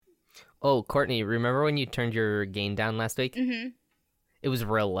Oh, Courtney, remember when you turned your gain down last week? Mm-hmm. It was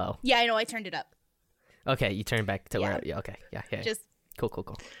real low. Yeah, I know. I turned it up. Okay, you turned back to Yeah. where? Yeah. Okay. Yeah. Yeah. Just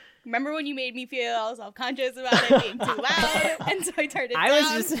Cool. remember when you made me feel self-conscious about it being too loud, and so I turned it down. I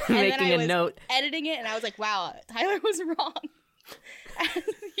was just and making then I a was note. editing it, and I was like, "Wow, Tyler was wrong, as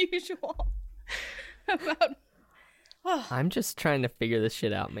usual." About. I'm just trying to figure this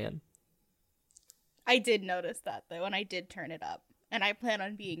shit out, man. I did notice that though, and I did turn it up, and I plan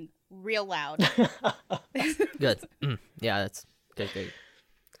on being real loud. Good. Yeah, that's good.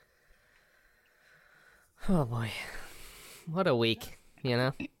 Oh boy, what a week, you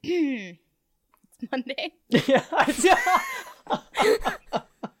know. It's Monday. Yeah.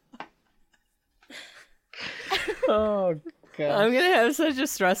 Oh god. I'm gonna have such a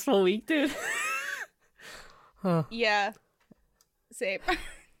stressful week, dude. Yeah. Same.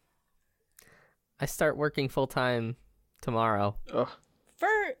 I start working full time tomorrow Ugh. For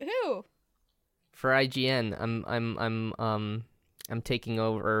who? for IGN. I'm taking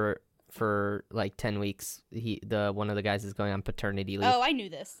over for like 10 weeks. One of the guys is going on paternity leave. Oh, I knew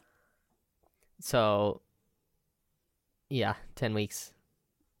this. So yeah, 10 weeks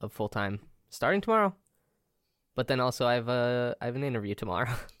of full time starting tomorrow. But then also I have an interview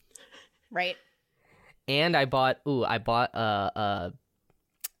tomorrow. Right. And I bought a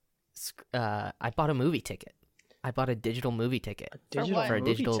movie ticket. I bought a digital movie ticket what? for a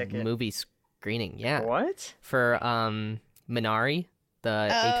movie digital ticket? movie screening. Yeah. What? For Minari, the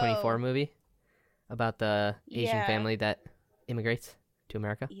A24 Oh. movie about the Asian Yeah. family that immigrates to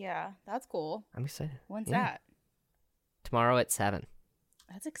America. Yeah, that's cool. I'm excited. When's Yeah. that? Tomorrow at 7.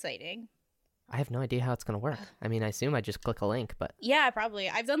 That's exciting. I have no idea how it's going to work. I mean, I assume I just click a link, but Yeah, probably.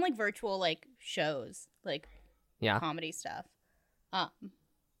 I've done like virtual like shows, like yeah, comedy stuff.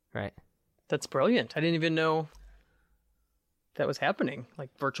 right. That's brilliant. I didn't even know that was happening. Like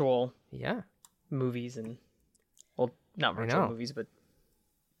virtual Yeah. movies and, well, not I virtual know. movies, but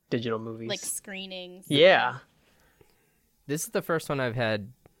digital movies. Like screenings. Yeah. This is the first one I've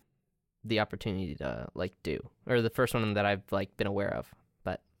had the opportunity to like do, or the first one that I've like been aware of.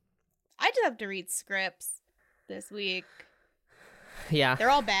 But I just have to read scripts this week. yeah, They're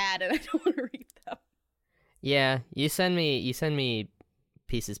all bad, and I don't want to read them. yeah, you send me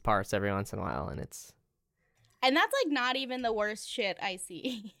pieces, parts every once in a while, and it's And that's like not even the worst shit I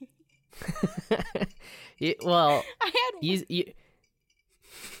see. well, I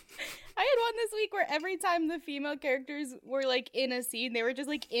had one this week where every time the female characters were like in a scene, they were just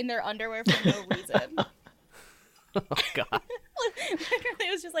like in their underwear for no reason. oh god, Literally,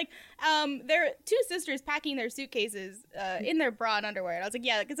 it was just like, there are two sisters packing their suitcases in their bra and underwear. And I was like,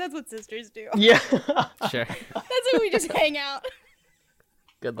 yeah, because that's what sisters do. Yeah. sure, That's when we just hang out.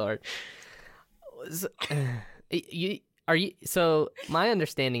 good lord. So my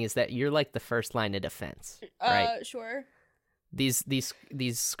understanding is that you're like the first line of defense, right? Sure. These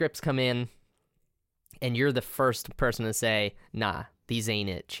scripts come in, and you're the first person to say, "Nah, these ain't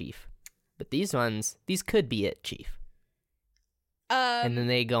it, Chief." But these could be it, Chief. And then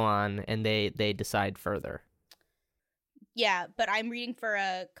they go on and they decide further. Yeah, but I'm reading for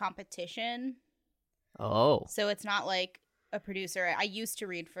a competition, Oh, so it's not like a producer. I used to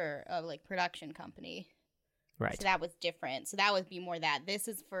read for a like production company. right. So that was different. So that would be more that. This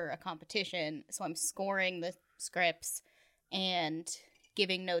is for a competition. So I'm scoring the scripts and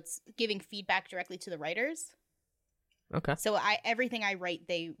giving notes, giving feedback directly to the writers. Okay. So everything I write,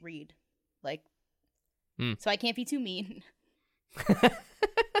 they read. Like, so I can't be too mean.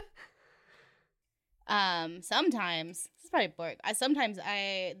 Sometimes this is probably boring. Sometimes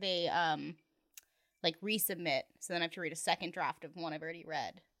they like resubmit, so then I have to read a second draft of one I've already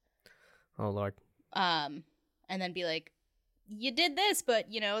read. Oh lord. And then be like, you did this, but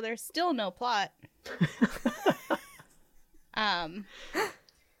there's still no plot.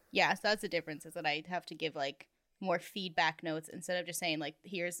 Yeah, so that's the difference, is that I have to give like more feedback notes instead of just saying like,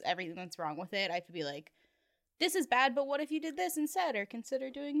 here's everything that's wrong with it. I have to be like, this is bad, but what if you did this instead, or consider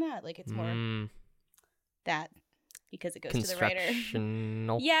doing that? Like, it's more that, because it goes to the writer.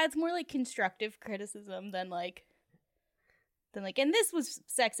 Constructional. Yeah, it's more like constructive criticism than like, and this was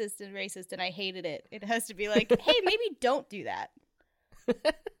sexist and racist and I hated it. It has to be like, hey, maybe don't do that.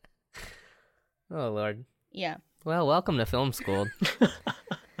 Oh lord. Yeah. Well, welcome to film school.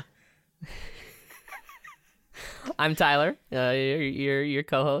 I'm Tyler, your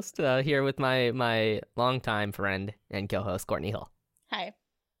co-host, here with my longtime friend and co-host Courtney Hill. Hi.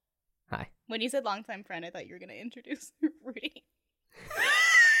 Hi. When you said longtime friend, I thought you were going to introduce Rudy.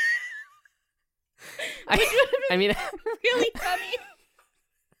 I mean, Really funny.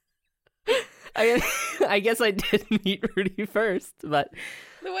 I guess I did meet Rudy first, but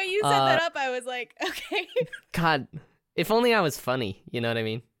The way you set that up, I was like, okay. God, if only I was funny. You know what I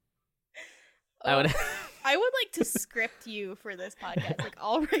mean? I would. I would like to script you for this podcast. Like,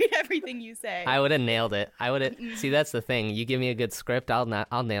 I'll write everything you say. I would have nailed it. I would have. See, that's the thing. You give me a good script, I'll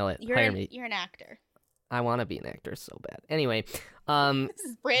nail it. Hire me. You're an actor. I want to be an actor so bad. Anyway, This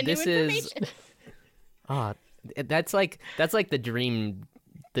is brand new information. That's like the dream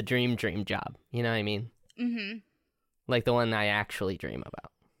job. You know what I mean? Mm-hmm. Like the one I actually dream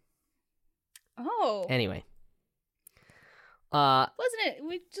about. Oh. Anyway. Wasn't it?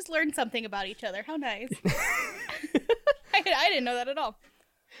 We just learned something about each other. How nice. I didn't know that at all.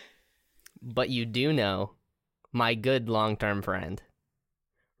 But you do know my good long-term friend,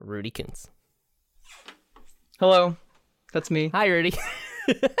 Rudy Kuntz. Hello, that's me. Hi, Rudy.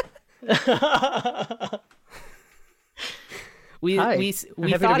 we Hi. we I'm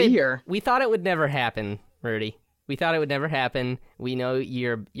happy thought to be here. We thought it would never happen, Rudy. We thought it would never happen. We know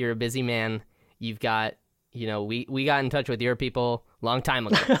you're a busy man. You've got, we got in touch with your people long time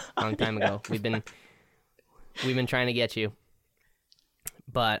ago. Ago. We've been trying to get you,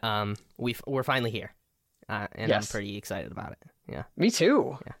 but we're finally here, and Yes. I'm pretty excited about it. Yeah. Me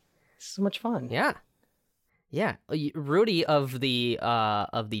too. Yeah. So much fun. Yeah. Yeah. Rudy of the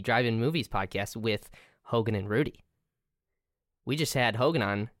Drive-In Movies podcast with Hogan and Rudy. We just had Hogan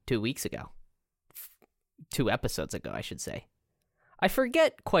on 2 weeks ago. 2 episodes ago, I should say. I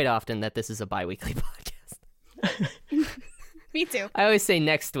forget quite often that this is a bi-weekly podcast. Me too. I always say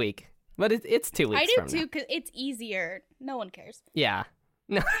next week, but it's 2 weeks I do from too, now. because it's easier. No one cares. Yeah.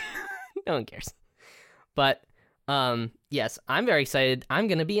 No, no one cares. But, yes, I'm very excited. I'm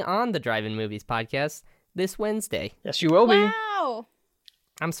going to be on the Drive-In Movies podcast this Wednesday. Yes, you will be. Wow.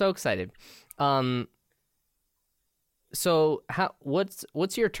 I'm so excited. So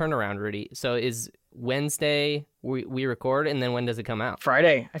what's your turnaround, Rudy? So is Wednesday we record, and then when does it come out?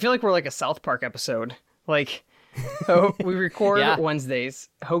 Friday. I feel like we're like a South Park episode. Like, we record Yeah. Wednesdays.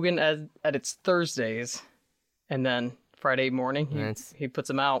 Hogan edits Thursdays, and then Friday morning he puts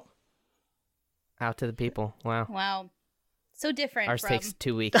them out. Out to the people. Wow. Wow. So different Ours from takes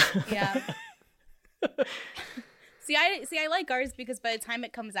 2 weeks. yeah. See, I like ours because by the time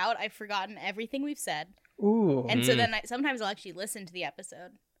it comes out, I've forgotten everything we've said, Ooh. and so then sometimes I'll actually listen to the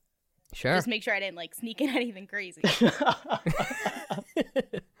episode, Sure. just make sure I didn't like sneak in anything crazy.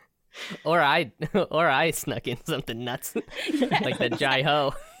 Or I snuck in something nuts, like the Jai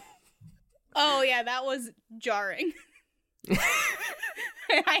Ho. Oh yeah, that was jarring.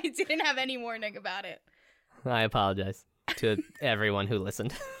 I didn't have any warning about it. I apologize to everyone who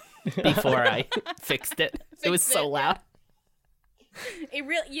listened before I fixed it. It was Fixed so it, loud. It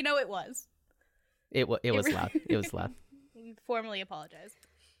really, it was. It was really- loud. It was loud. We formally apologize.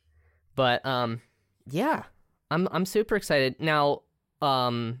 But yeah, I'm super excited. Now,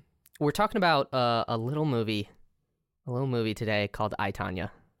 we're talking about a little movie today called I, Tonya.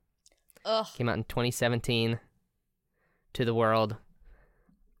 Ugh. Came out in 2017 to the world.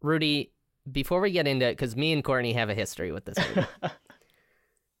 Rudy, before we get into it, because me and Courtney have a history with this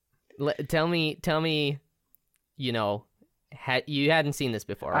movie. Tell me, you hadn't seen this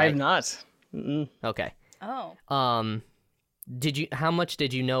before, right? I have not. Mm-mm. Okay. Oh. How much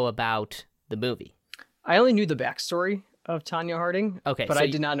did you know about the movie? I only knew the backstory of Tanya Harding. Okay, but so I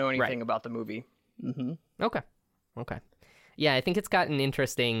did not know anything right. about the movie. Mm-hmm. Okay. Yeah, I think it's got an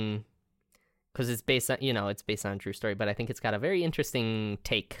interesting, because it's based on a true story, but I think it's got a very interesting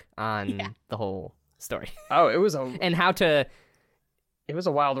take on the whole story Oh, it was a and how to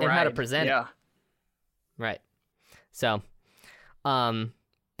wild ride. and how to present it. Yeah. Right. So,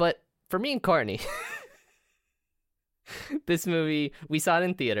 but for me and Courtney, this movie, we saw it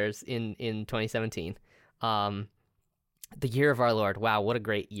in theaters in 2017. The year of our Lord. Wow, what a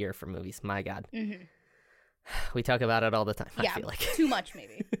great year for movies. My God. Mm-hmm. We talk about it all the time, Yeah. I feel like. Too much,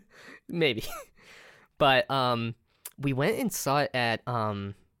 maybe. Maybe. But we went and saw it at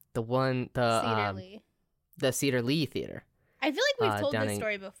Cedar Lee. the Cedar Lee Theater. I feel like we've told down this in-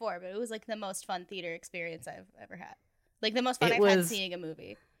 story before, but it was like the most fun theater experience I've ever had. Like the most fun It I've had was- seeing a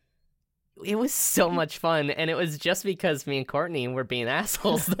movie. It was so much fun, and it was just because me and Courtney were being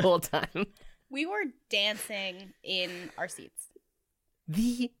assholes the whole time. We were dancing in our seats.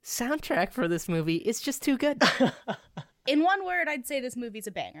 The soundtrack for this movie is just too good. In one word, I'd say this movie's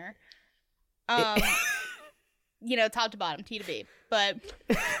a banger. Top to bottom, T to B. But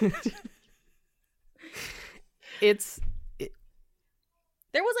there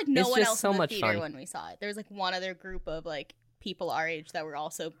was like no It's one just else so in the much theater fun. when we saw it. There was like one other group of like people our age that were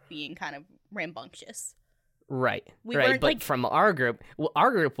also being kind of rambunctious. Right. We right. weren't, But like- from our group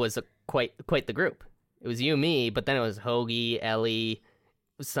was quite the group. It was you, me, but then it was Hoagie, Ellie,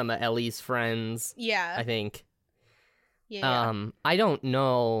 some of Ellie's friends. Yeah. I think. Yeah. I don't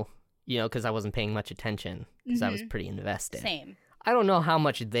know, because I wasn't paying much attention because I was pretty invested. Same. I don't know how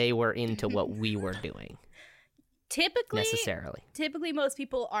much they were into what we were doing. Typically, most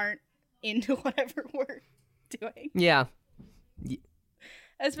people aren't into whatever we're doing. Yeah.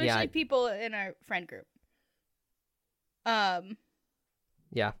 Especially people in our friend group.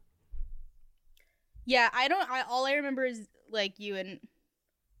 Yeah. Yeah, all I remember is like you and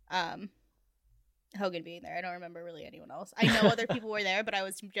Hogan being there. I don't remember really anyone else. I know other people were there, but I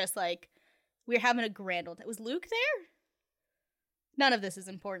was just like, we were having a grand old time. Was Luke there? None of this is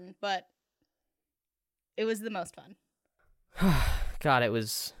important, but it was the most fun. God, it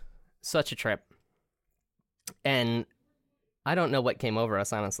was such a trip. And I don't know what came over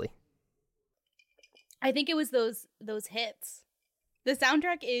us, honestly. I think it was those hits. The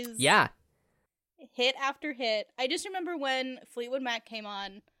soundtrack is hit after hit. I just remember when Fleetwood Mac came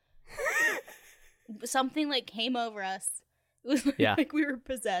on, something like came over us. It was like we were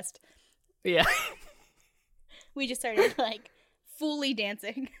possessed. Yeah. We just started like fully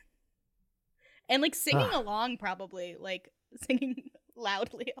dancing. And like singing along, probably like singing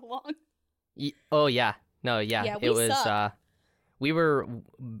loudly along. Oh yeah. No, yeah. Yeah, it was we were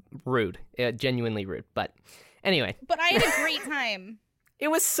rude, genuinely rude. But anyway. But I had a great time. It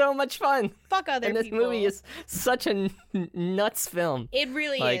was so much fun. Fuck other people. And this movie is such a nuts film. It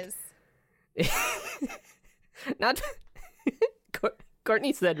really is. Not.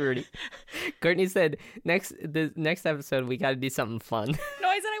 Courtney said, Rudy. Courtney said, the next episode we got to do something fun. No,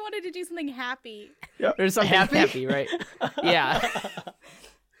 I said I wanted to do something happy. Yep. Or something happy, right? Yeah.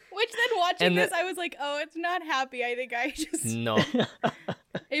 Which then watching this, I was like, oh, it's not happy. I think I just... No.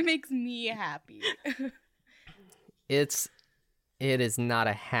 It makes me happy. It is not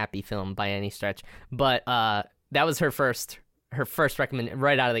a happy film by any stretch. But that was her first recommendation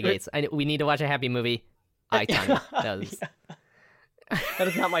right out of the gates. We need to watch a happy movie. I Tonya. That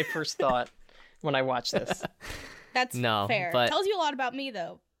is not my first thought when I watch this. That's fair. But... Tells you a lot about me,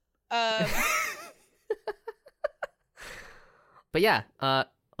 though. But yeah.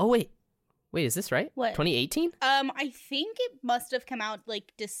 Oh, wait, is this right? What? 2018? I think it must have come out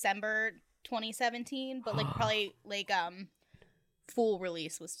like December 2017, but like probably like full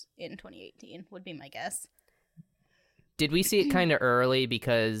release was in 2018 would be my guess. Did we see it kind of early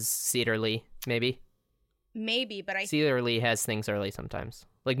because Cedar Lee, maybe? Maybe, but Cedar Lee has things early sometimes.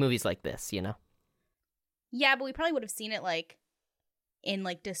 Like movies like this, Yeah, but we probably would have seen it like in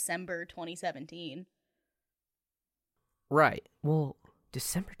like December 2017. Right. Well,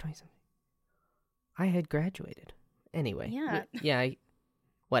 December 2017. I had graduated. Anyway. Yeah. Yeah.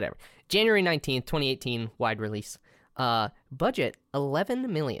 Whatever. January 19th, 2018, wide release. Budget, $11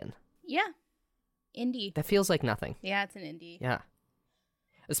 million. Yeah. Indie. That feels like nothing. Yeah, it's an indie. Yeah.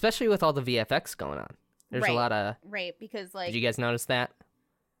 Especially with all the VFX going on. There's a lot of... Right, because like... Did you guys notice that?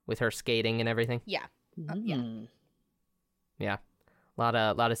 With her skating and everything? Yeah. Yeah. A lot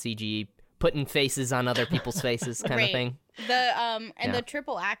of CG, putting faces on other people's faces kind of thing. The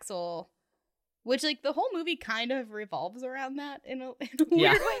triple axle, which like the whole movie kind of revolves around that in a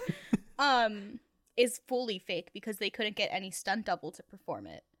weird way, is fully fake because they couldn't get any stunt double to perform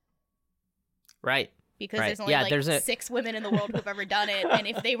it. Right. Because there's only 6 women in the world who've ever done it, and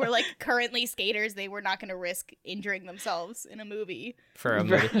if they were like currently skaters, they were not going to risk injuring themselves in a movie. For a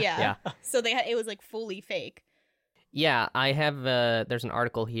movie. Yeah. So it was like fully fake. Yeah, I have, there's an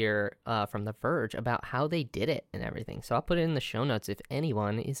article here from The Verge about how they did it and everything. So I'll put it in the show notes if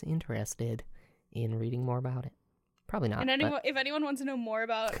anyone is interested in reading more about it. Probably not. And if anyone wants to know more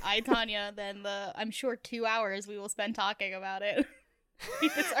about I, Tonya, then I'm sure 2 hours we will spend talking about it.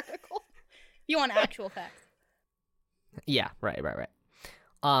 Read this article. You want actual facts. Yeah, right.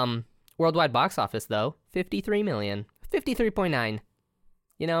 Worldwide box office, though, 53 million. 53.9.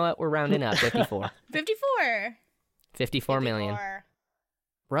 You know what? We're rounding up. 54. 54 million.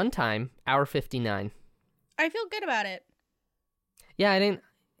 Runtime, hour 59. I feel good about it. Yeah, it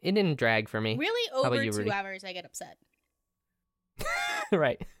didn't drag for me. Really, over 2 hours, I get upset.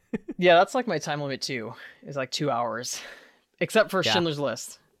 Right. Yeah, that's like my time limit too. Is like 2 hours, except for Schindler's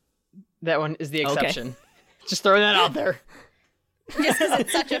List. That one is the exception. Okay. Just throwing that out there. Just because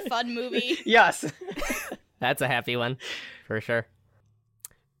it's such a fun movie. Yes. That's a happy one, for sure.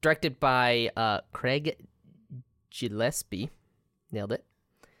 Directed by Craig Gillespie. Nailed it.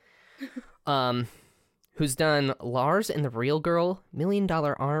 Who's done Lars and the Real Girl, $1 Million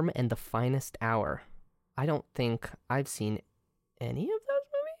Arm, and The Finest Hour. I don't think I've seen any of those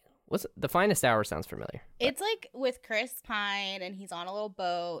movies. What's The Finest Hour sounds familiar. It's like with Chris Pine, and he's on a little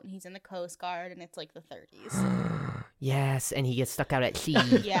boat, and he's in the Coast Guard, and it's like the 30s. Yes, and he gets stuck out at sea.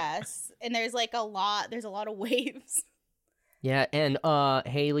 Yes, and there's a lot of waves. Yeah, and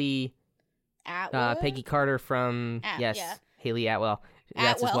Haley, Atwood? Peggy Carter from yeah. Haley Atwell.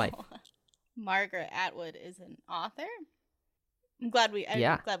 That's his wife. Margaret Atwood is an author. I'm glad we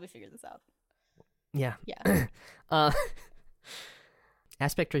figured this out. Yeah. Yeah.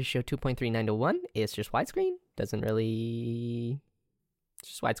 Aspect ratio 2.39 to 1 is just widescreen. Doesn't really... It's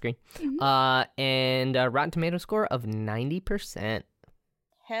just widescreen. Mhm. And a Rotten Tomato score of 90%.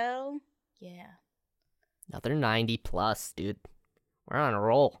 Hell yeah. Another 90 plus, dude. We're on a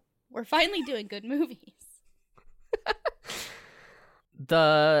roll. We're finally doing good movies.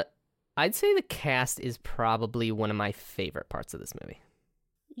 I'd say the cast is probably one of my favorite parts of this movie.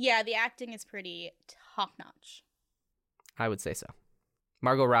 Yeah, the acting is pretty top-notch. I would say so.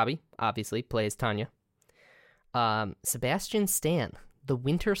 Margot Robbie, obviously, plays Tanya. Sebastian Stan, the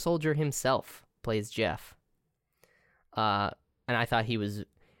Winter Soldier himself, plays Jeff. And I thought he was...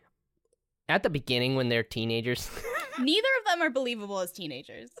 At the beginning, when they're teenagers... Neither of them are believable as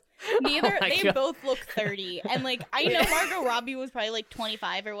teenagers. They God. both look 30. And, I know Margot Robbie was probably,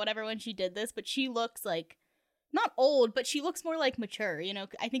 25 or whatever when she did this, but she looks, not old, but she looks more, mature,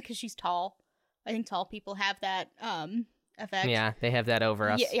 I think because she's tall. I think tall people have that, effect. Yeah, they have that over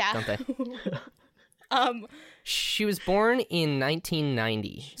us, yeah. don't they? She was born in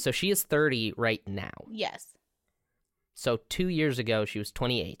 1990, so she is 30 right now. Yes. So 2 years ago, she was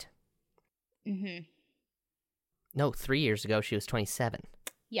 28. Mm-hmm. No, 3 years ago, she was 27.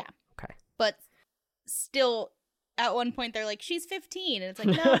 Yeah. Okay. But still, at one point, they're like, she's 15. And it's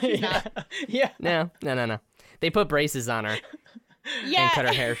like, no, she's not. Yeah. No. They put braces on her Yeah. and cut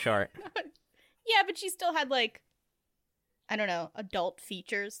her hair short. Yeah, but she still had, I don't know, adult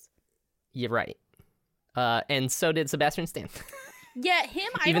features. You're right. And so did Sebastian Stan. Yeah, him,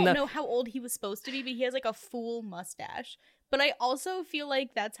 I Even don't though- know how old he was supposed to be, but he has, a full mustache. But I also feel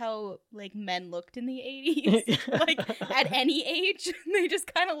like that's how, men looked in the 80s. At any age, they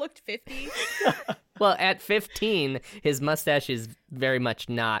just kind of looked 50. Well, at 15, his mustache is very much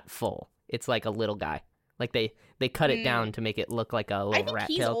not full. It's like a little guy. They cut it down to make it look like a I little think rat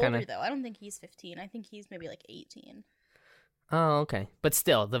he's tail older, kind of. though. I don't think he's 15. I think he's maybe, 18. Oh, okay. But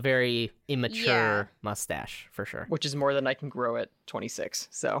still, the very immature Yeah. mustache, for sure. Which is more than I can grow at 26.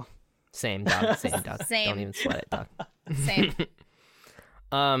 So Same, dog. Same, dog. Same. Don't even sweat it, dog. Same.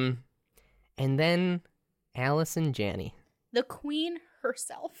 And then Allison Janney The queen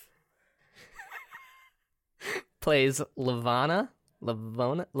herself. plays Lavana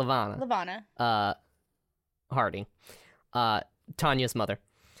Harding, Tanya's mother.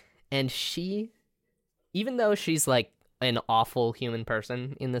 And she, even though she's an awful human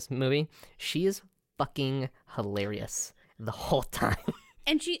person in this movie, she is fucking hilarious the whole time.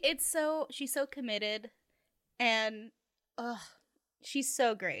 And she's so committed, and she's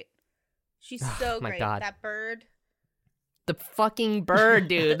so great. She's so my great. God. That bird. The fucking bird,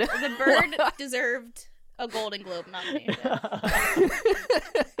 dude. The bird deserved a Golden Globe nomination.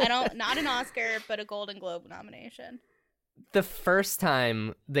 Not an Oscar, but a Golden Globe nomination. The first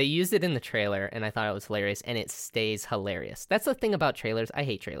time they used it in the trailer, and I thought it was hilarious, and it stays hilarious. That's the thing about trailers. I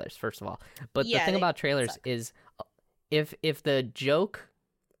hate trailers, first of all. But Yeah, the thing they about trailers suck. is if a joke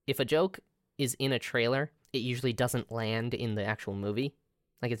is in a trailer, it usually doesn't land in the actual movie.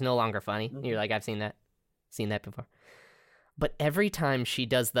 It's no longer funny. Mhm. You're like, I've seen that before. But every time she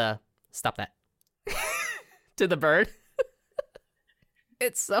does the stop that to the bird,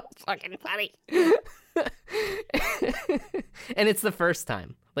 it's so fucking funny. And it's the first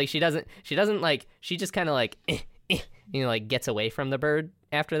time. She just kind of gets away from the bird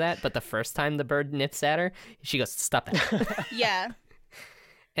after that. But the first time the bird nips at her, she goes, stop that. Yeah.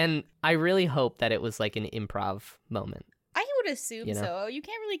 And I really hope that it was an improv moment. I would assume so. You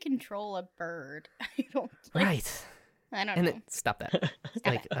can't really control a bird. I don't. Right. I don't And know. stop that.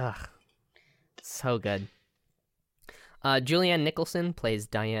 Ugh. So good. Julianne Nicholson plays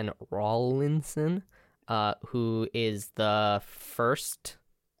Diane Rawlinson, who is the first...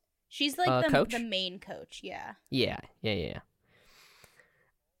 She's coach? the main coach, yeah. Yeah.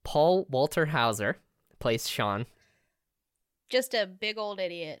 Paul Walter Hauser plays Sean. Just a big old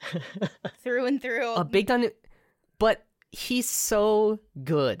idiot. Through and through. A big gun... But he's so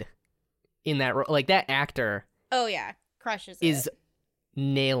good in that role. That actor Oh, yeah. Crushes is it.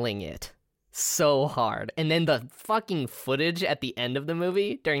 nailing it so hard. And then the fucking footage at the end of the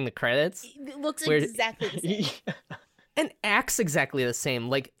movie during the credits... It looks where- exactly the same. and acts exactly the same.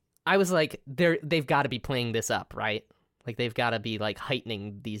 I was like, they've got to be playing this up, right? Like, they've got to be, like,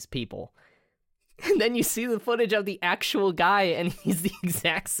 heightening these people. And then you see the footage of the actual guy, and he's the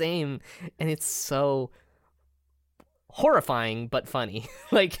exact same. And it's so horrifying, but funny.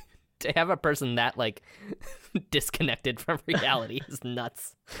 Like, to have a person that, like, disconnected from reality is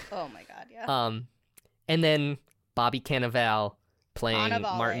nuts. Oh, my God, yeah. And then Bobby Cannavale playing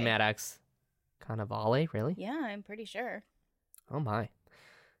Cannavale. Martin Maddox. Cannavale, really? Yeah, I'm pretty sure. Oh, my.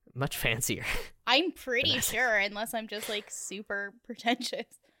 Much fancier. I'm pretty sure, unless I'm just, like, super pretentious.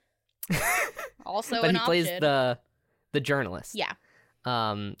 Also, but an he plays option. the journalist. Yeah.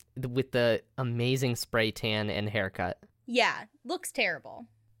 With the amazing spray tan and haircut. Yeah, looks terrible.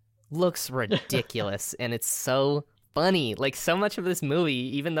 Looks ridiculous, and it's so funny. Like, so much of this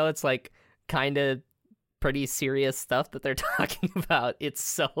movie, even though it's, like, kind of pretty serious stuff that they're talking about, it's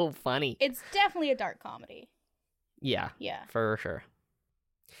so funny. It's definitely a dark comedy. Yeah. Yeah. For sure.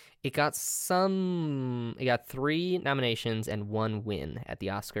 It got 3 nominations and 1 win at the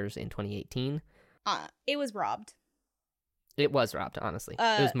Oscars in 2018. It was robbed. It was robbed, honestly.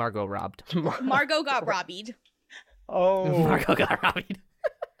 It was Margot robbed. Margot got robbied. Oh. Margot got robbed.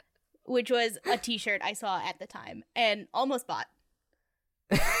 Which was a t-shirt I saw at the time and almost bought.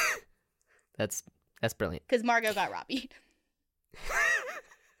 That's brilliant. Because Margot got robbied.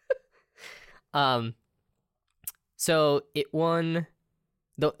 So it won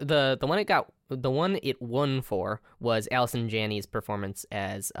the one it won for was Allison Janney's performance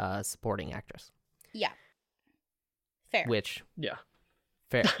as a supporting actress. Yeah. Fair. Which Yeah.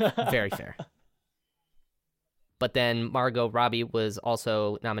 fair, very fair. But then Margot Robbie was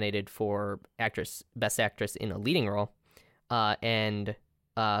also nominated for Best Actress in a Leading Role, and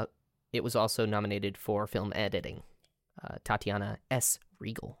it was also nominated for Film Editing. Tatiana S.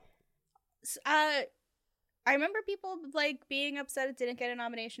 Regal. I remember people like being upset it didn't get a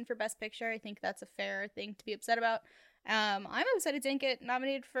nomination for Best Picture. I think that's a fair thing to be upset about. I'm upset it didn't get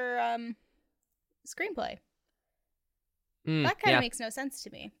nominated for Screenplay. That kind of makes no sense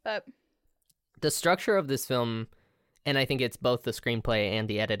to me, but the structure of this film, and I think it's both the screenplay and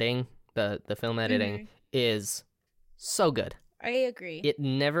the editing, the film editing, is so good. I agree. It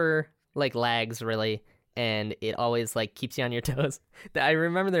never like lags really, and it always like keeps you on your toes. I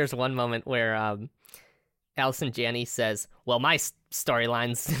remember there's one moment where Allison Janney says, "Well, my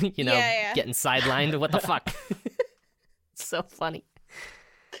storyline's getting sidelined. What the fuck?" It's so funny.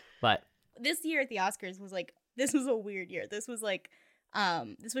 But this year at the Oscars was like, this was a weird year. This was like,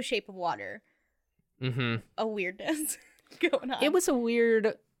 this was Shape of Water. Mm-hmm. A weirdness going on. It was a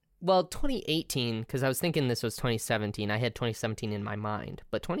weird, 2018, because I was thinking this was 2017. I had 2017 in my mind,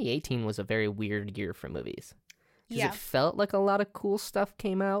 but 2018 was a very weird year for movies. Because it felt like a lot of cool stuff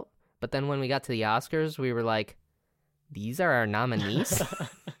came out, but then when we got to the Oscars, we were like, these are our nominees?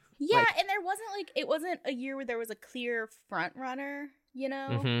 Yeah, and there wasn't like, it wasn't a year where there was a clear front runner, you know?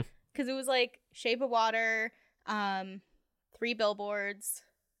 Mm-hmm. Because it was like Shape of Water, 3 Billboards,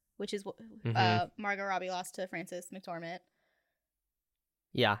 which is Margot Robbie lost to Frances McDormand.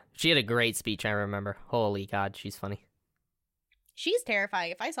 Yeah, she had a great speech, I remember. Holy God, she's funny. She's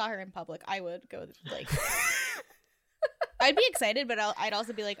terrifying. If I saw her in public, I would go like... I'd be excited, but I'd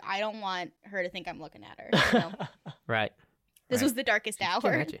also be like, I don't want her to think I'm looking at her. You know? Right. This was the darkest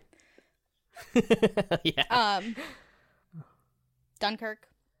hour. Yeah. Dunkirk.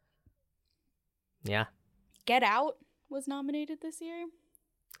 Yeah. Get Out was nominated this year.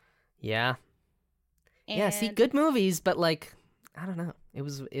 Yeah. And yeah, see, good movies, but like, I don't know. It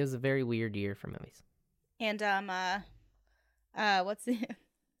was a very weird year for movies. And what's the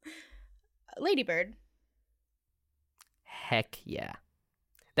Lady Bird. Heck yeah.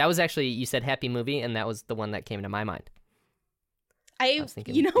 That was actually, you said happy movie, and that was the one that came to my mind. I was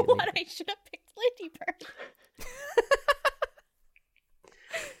thinking, you know what? I should have picked Lady Bird.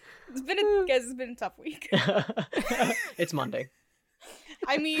 It's been a tough week. It's Monday.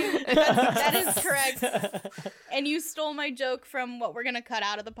 I mean, that is correct. And you stole my joke from what we're going to cut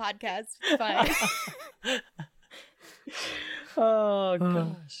out of the podcast. It's fine. Oh,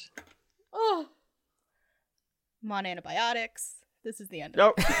 gosh. Oh. I'm on antibiotics. This is the end.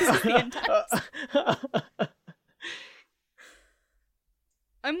 Nope. This is the end times.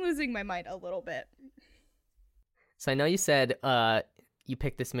 I'm losing my mind a little bit. So I know you said you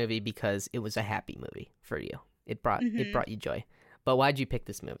picked this movie because it was a happy movie for you. It brought you joy. But why'd you pick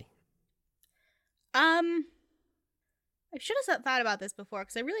this movie? I should have thought about this before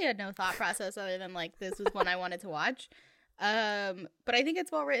because I really had no thought process other than like this was one I wanted to watch. But I think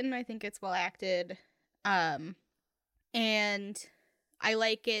it's well written. I think it's well acted. And I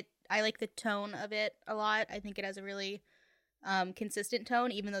like it. I like the tone of it a lot. I think it has a really consistent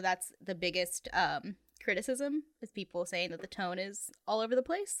tone, even though that's the biggest criticism, is people saying that the tone is all over the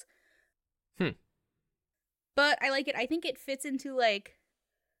place. Hmm. But I like it. I think it fits into, like,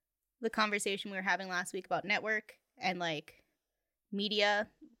 the conversation we were having last week about network and, like, media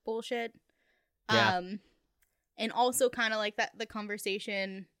bullshit. Yeah. And also kind of like that, the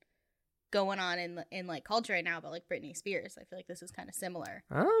conversation going on in like culture right now about like Britney Spears. I feel like this is kind of similar.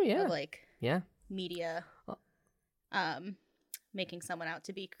 Oh yeah. Of, like, yeah. media making someone out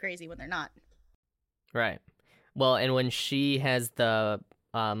to be crazy when they're not. Right. Well, and when she has the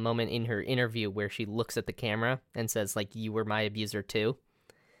moment in her interview where she looks at the camera and says, like, "You were my abuser too,"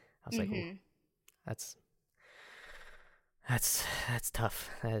 I was like, "Ooh, that's tough.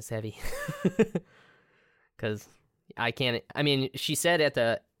 That is heavy." Because I can't. I mean, she said at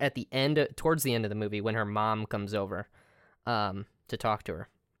the end, towards the end of the movie, when her mom comes over to talk to her,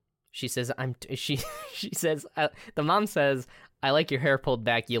 she says, she says, the mom says, "I like your hair pulled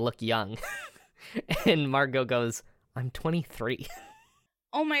back. You look young." And Margot goes, "I'm 23."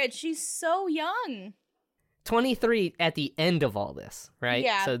 Oh my god, she's so young. 23 at the end of all this, right?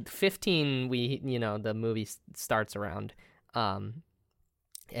 Yeah. So 15, the movie starts around,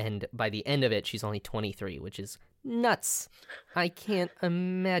 and by the end of it, she's only 23, which is nuts. I can't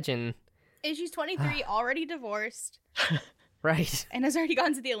imagine. And she's 23, already divorced. Right. And has already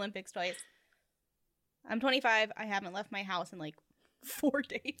gone to the Olympics twice. I'm 25. I haven't left my house in like 4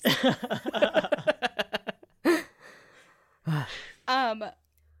 days.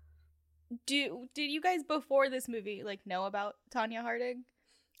 Did you guys before this movie like know about Tonya Harding?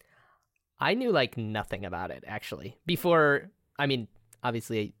 I knew like nothing about it actually. Before, I mean,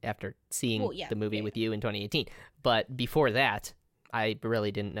 obviously after seeing the movie with you in 2018, but before that, I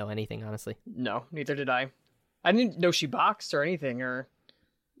really didn't know anything, honestly. No, neither did I. I didn't know she boxed or anything or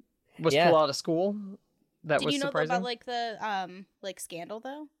was pulled out of school. That was surprising. Did you know about like the like scandal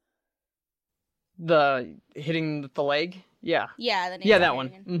though? The hitting the leg? Yeah. Yeah, that one.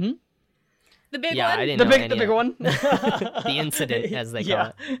 Mm-hmm. The big one? Yeah, I didn't know the big one. The incident, as they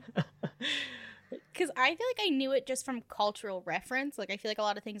call it. Because I feel like I knew it just from cultural reference. Like, I feel like a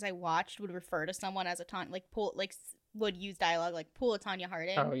lot of things I watched would refer to someone as a would use dialogue like pull a Tonya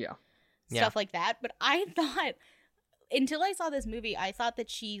Harding. Oh, yeah. Stuff like that. But I thought, until I saw this movie, I thought that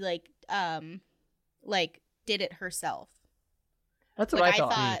she, did it herself. That's what I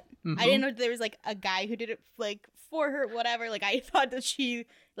thought. I didn't know there was, like, a guy who did it, like, for her, whatever. Like, I thought that she,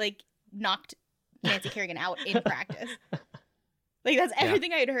 like, knocked Nancy Kerrigan out in practice. Like, that's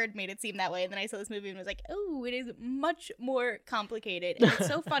everything I had heard made it seem that way. And then I saw this movie and was like, oh, it is much more complicated. And it's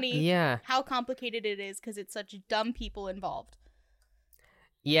so funny how complicated it is because it's such dumb people involved.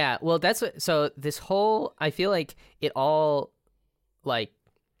 Yeah, well, that's what, so this whole, I feel like it all, like,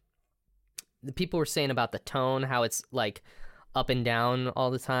 the people were saying about the tone, how it's, like, up and down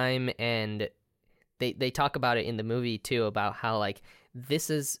all the time, and they talk about it in the movie, too, about how, like, this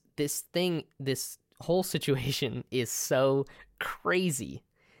whole situation is so crazy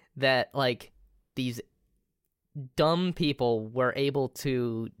that, like, these dumb people were able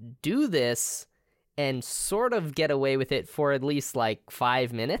to do this and sort of get away with it for at least, like,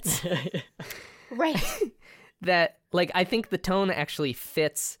 5 minutes. Right. That, like, I think the tone actually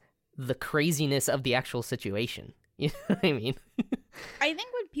fits the craziness of the actual situation. You know what I mean? I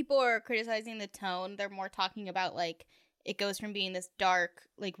think when people are criticizing the tone, they're more talking about, like, it goes from being this dark,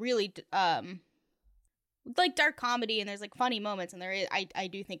 like, really, like, dark comedy, and there's, like, funny moments, and there is, I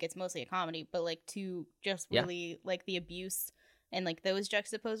do think it's mostly a comedy, but, like, to just really, like, the abuse and, like, those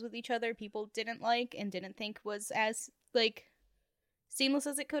juxtaposed with each other, people didn't like and didn't think was as, like, seamless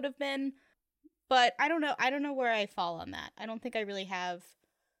as it could have been. But I don't know where I fall on that. I don't think I really have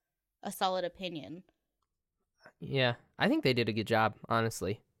a solid opinion. Yeah, I think they did a good job,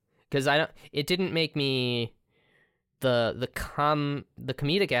 honestly, because it didn't make me the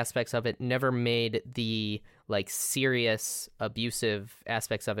comedic aspects of it never made the, like, serious abusive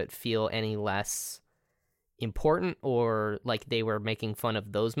aspects of it feel any less important, or like they were making fun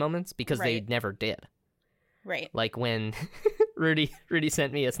of those moments, because they never did. Right. Like when Rudy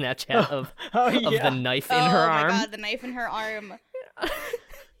sent me a Snapchat of the knife in her arm. Oh my god, the knife in her arm.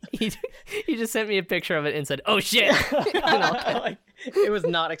 He just sent me a picture of it and said, "Oh shit!" It was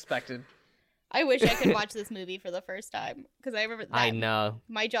not expected. I wish I could watch this movie for the first time, because I remember that. I know.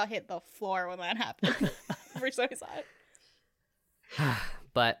 My jaw hit the floor when that happened. First time I saw it.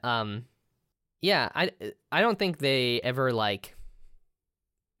 But yeah, I don't think they ever, like,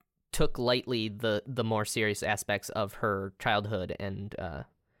 took lightly the more serious aspects of her childhood and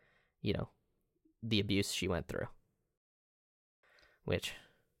the abuse she went through, which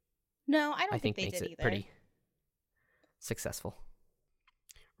no, I don't think they makes did it either. Pretty successful.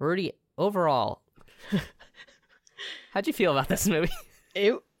 Rudy, overall, How'd you feel about this movie?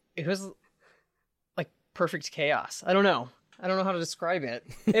 It was like perfect chaos. I don't know how to describe it.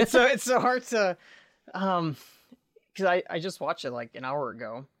 It's so hard to because I just watched it like an hour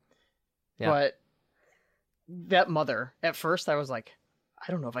ago. Yeah. But that mother, at first I was like,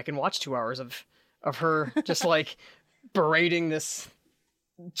 I don't know if I can watch 2 hours of her just like berating this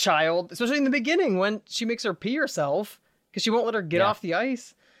child, especially in the beginning when she makes her pee herself because she won't let her get off the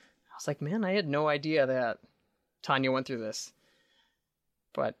ice. I was like, man, I had no idea that Tanya went through this.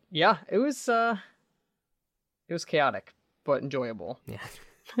 But yeah, it was chaotic but enjoyable. Yeah.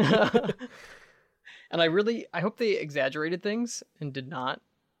 And I hope they exaggerated things and did not.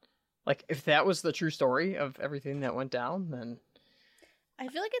 Like, if that was the true story of everything that went down, then I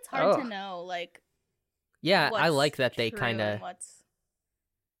feel like it's hard to know, like, yeah, I like that they kind of what's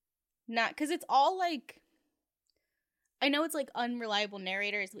not, because it's all like, I know it's like unreliable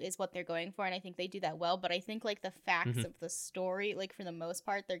narrators is what they're going for, and I think they do that well, but I think like the facts of the story, like for the most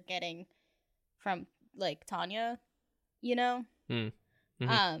part, they're getting from like Tanya, you know?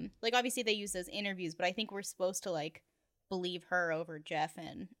 Like obviously they use those interviews, but I think we're supposed to like believe her over Jeff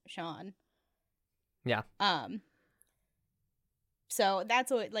and Sean. Yeah. So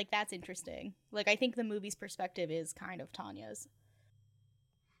that's what, like, that's interesting. Like, I think the movie's perspective is kind of Tanya's.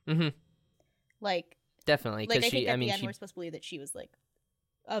 Like, definitely, because like, I think we're supposed to believe that she was like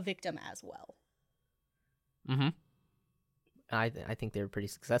a victim as well. I think they were pretty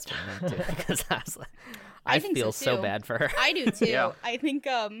successful in that too, because I feel so bad for her. I do too. Yeah. I think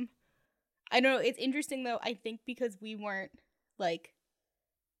I don't know. It's interesting though. I think because we weren't like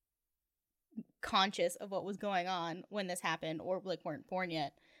conscious of what was going on when this happened, or like weren't born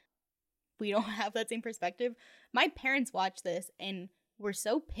yet, we don't have that same perspective. My parents watched this and were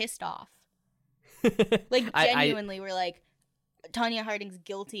so pissed off. Like genuinely, we're like, Tanya Harding's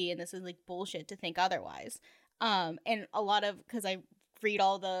guilty, and this is like bullshit to think otherwise. And a lot of, because I read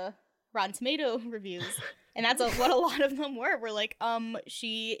all the Rotten Tomato reviews, and that's what a lot of them were. We're like,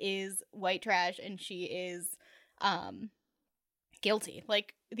 she is white trash, and she is guilty.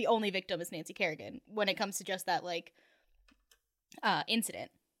 Like, the only victim is Nancy Kerrigan when it comes to just that like incident.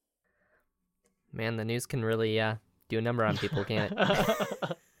 Man, the news can really do a number on people, can't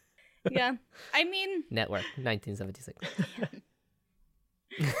it? Yeah, I mean, Network, 1976.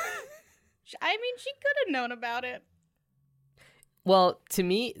 I mean, she could have known about it. Well, to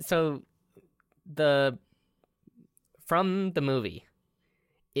me, so from the movie,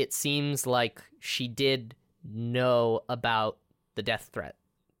 it seems like she did know about the death threat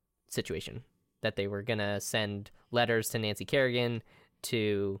situation, that they were gonna send letters to Nancy Kerrigan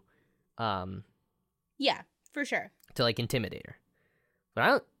to yeah, for sure, to like intimidate her.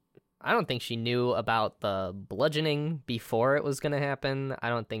 But I don't think she knew about the bludgeoning before it was gonna happen. I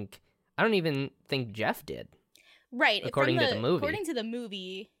don't even think Jeff did. Right. According to the movie. According to the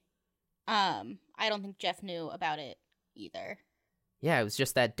movie, I don't think Jeff knew about it either. Yeah, it was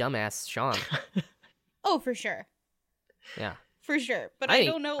just that dumbass Sean. Oh, for sure. Yeah. For sure. But I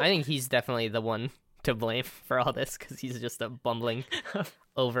don't know. I think he's definitely the one to blame for all this, because he's just a bumbling,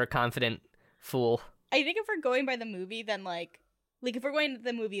 overconfident fool. I think if we're going by the movie, then like if we're going to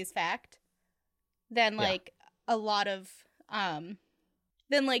the movie as fact, then like a lot of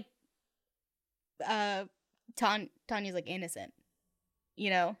then like Tanya's like innocent, you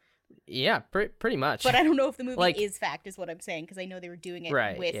know? Yeah, pretty much. But I don't know if the movie is fact, is what I'm saying, because I know they were doing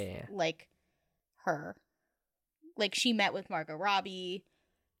it with like her. Like, she met with Margot Robbie.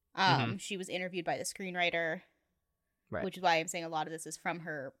 She was interviewed by the screenwriter, which is why I'm saying a lot of this is from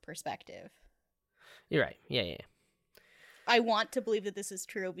her perspective. You're right. Yeah. I want to believe that this is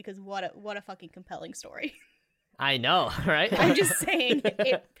true, because what a fucking compelling story. I know, right? I'm just saying,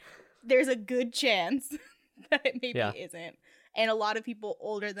 there's a good chance that it maybe isn't. And a lot of people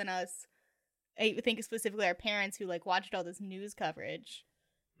older than us, I think specifically our parents who like watched all this news coverage,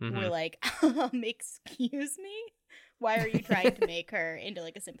 were like, excuse me? Why are you trying to make her into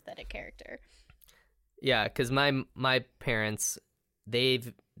like a sympathetic character? Yeah, because my parents, they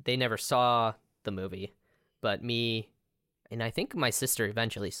never saw the movie, but me, and I think my sister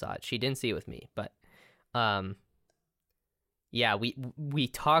eventually saw it. She didn't see it with me, but yeah, we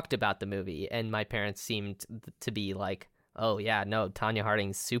talked about the movie, and my parents seemed to be like, oh yeah, no, Tanya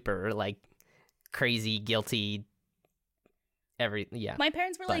Harding's super like crazy, guilty. My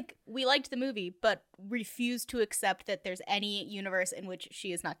parents were like, we liked the movie, but refused to accept that there's any universe in which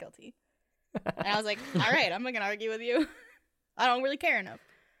she is not guilty. And I was like, all right, I'm not gonna argue with you. I don't really care enough.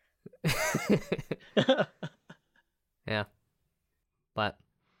 Yeah, but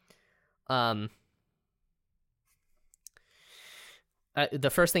the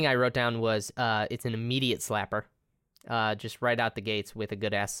first thing I wrote down was it's an immediate slapper. Just right out the gates with a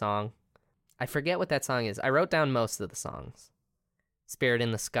good ass song. I forget what that song is. I wrote down most of the songs. Spirit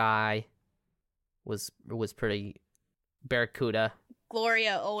in the Sky was pretty. Barracuda.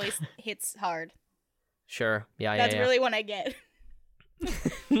 Gloria always hits hard. Sure. Yeah. That's really when I get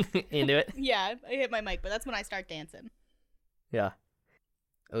into it. Yeah, I hit my mic, but that's when I start dancing. Yeah.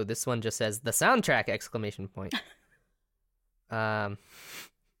 Oh, this one just says the soundtrack !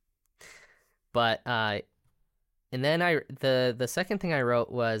 But and then the second thing I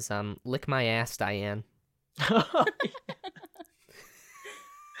wrote was lick my ass, Diane. That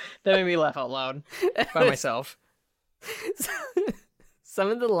made me laugh out loud by myself. Some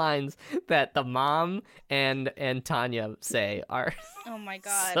of the lines that the mom and Tanya say are oh my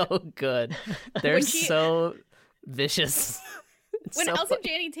god so good. They're so vicious. When so Allison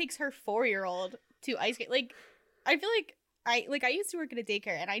Janney takes her 4-year-old to ice skate, like I feel like I used to work at a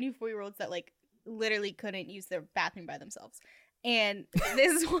daycare and I knew 4-year-olds that like literally couldn't use their bathroom by themselves. And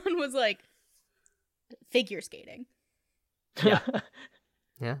this one was like figure skating. Yeah.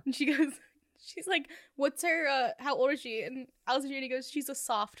 Yeah. And she's like, what's her, how old is she? And Allison Janney goes, she's a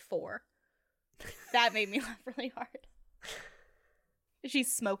soft 4. That made me laugh really hard.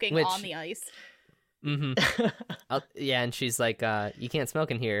 She's smoking on the ice. Mm-hmm. Yeah, and she's like, you can't smoke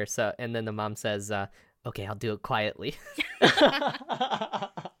in here. So, and then the mom says, okay, I'll do it quietly.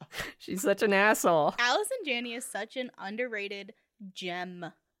 She's such an asshole. Allison Janney is such an underrated gem.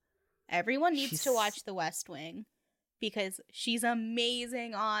 Everyone needs to watch The West Wing because she's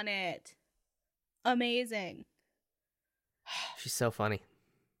amazing on it. Amazing. She's so funny.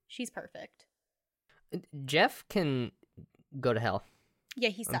 She's perfect. Jeff can go to hell. Yeah,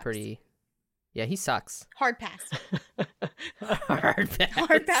 he sucks. Yeah, he sucks. Hard pass. Hard pass.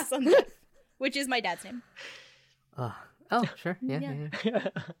 Hard pass on Jeff, which is my dad's name. Oh, sure. Yeah.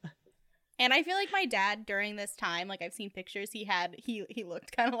 And I feel like my dad during this time, like I've seen pictures he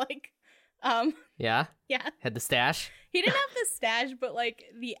looked kind of like Yeah? Yeah. Had the stash? He didn't have the stash, but like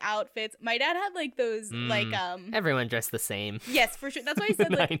the outfits. My dad had like those everyone dressed the same. Yes, for sure. That's why I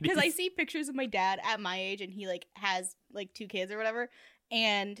said like because 90s. I see pictures of my dad at my age and he like has like 2 kids or whatever,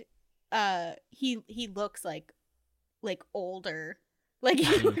 and he looks like older. Like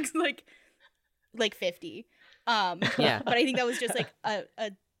he looks like 50. Yeah. But I think that was just like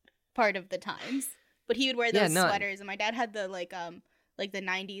a part of the times. But he would wear those sweaters, and my dad had the like the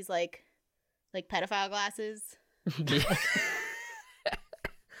 90s like pedophile glasses.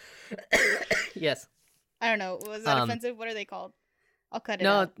 Yes. I don't know. Was that offensive? What are they called? I'll cut it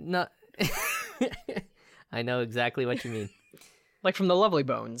out. No. I know exactly what you mean. Like from the Lovely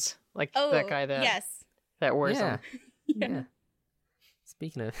Bones. Like that guy that wears them. Yeah.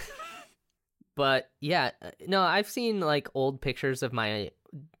 Speaking of... But yeah, no, I've seen like old pictures of my,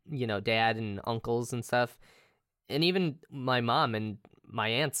 dad and uncles and stuff. And even my mom and my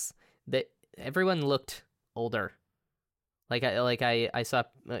aunts, that everyone looked older. Like I saw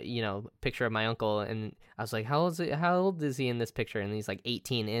a picture of my uncle and I was like, how old is he in this picture? And he's like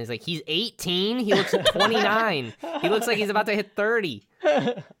 18. And he's like, he's 18? He looks 29. He looks like he's about to hit 30.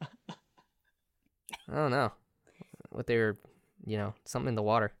 I don't know what they were, something in the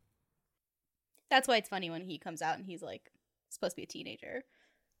water. That's why it's funny when he comes out and he's like supposed to be a teenager.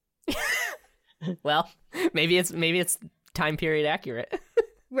 Well, maybe it's time period accurate.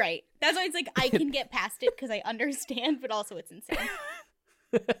 Right. That's why it's like I can get past it because I understand, but also it's insane.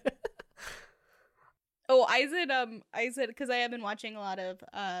 Oh, I said because I have been watching a lot of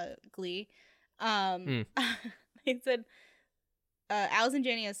Glee. I said Allison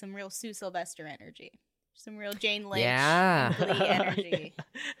Janney has some real Sue Sylvester energy. Some real Jane Lynch Glee energy.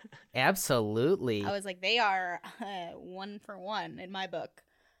 Absolutely. I was like, they are 1 for 1 in my book.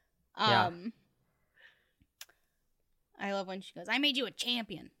 I love when she goes, I made you a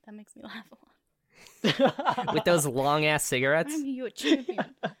champion. That makes me laugh a lot. With those long ass cigarettes. I made you a champion.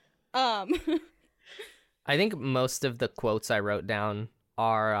 I think most of the quotes I wrote down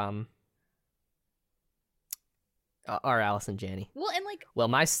are Allison Janney. Well, and like,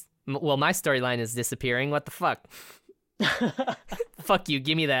 my storyline is disappearing. What the fuck? Fuck you.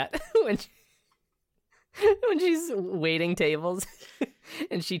 Give me that. When she's waiting tables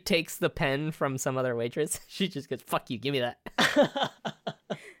and she takes the pen from some other waitress, she just goes, fuck you. Give me that.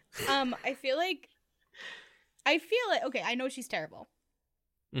 I feel like, okay, I know she's terrible.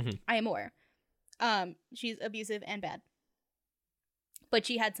 Mm-hmm. I am aware. She's abusive and bad. But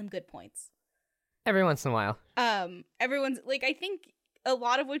she had some good points. Every once in a while. Everyone's like, I think a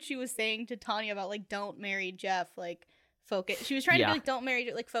lot of what she was saying to Tanya about like, don't marry Jeff, like focus. She was trying to be like, don't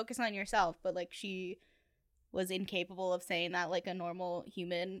marry, like focus on yourself. But like she was incapable of saying that like a normal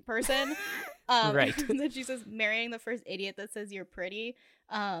human person. Right. That she says, marrying the first idiot that says you're pretty.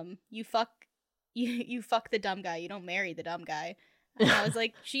 You fuck the dumb guy. You don't marry the dumb guy. And I was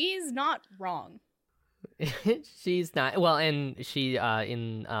like, she's not wrong. She's not. Well, and she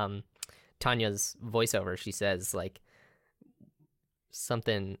in Tanya's voiceover, she says like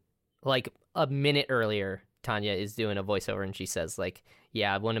something like a minute earlier. Tanya is doing a voiceover, and she says like,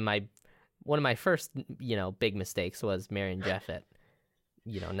 "Yeah, one of my first big mistakes was marrying Jeff at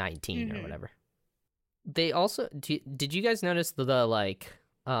 19 or whatever." They also did you guys notice the like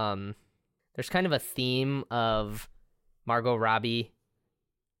there's kind of a theme of Margot Robbie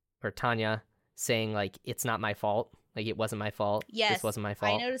or Tanya saying like, it's not my fault, like it wasn't my fault. Yes, this wasn't my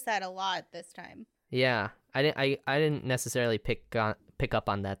fault. I noticed that a lot this time. Yeah, I didn't necessarily pick up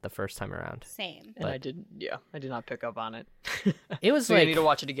on that the first time around. Same. And I did not pick up on it. It was so like I need to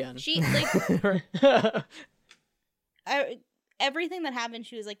watch it again. She everything that happened,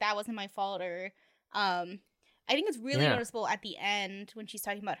 she was like, that wasn't my fault, or I think it's really noticeable at the end when she's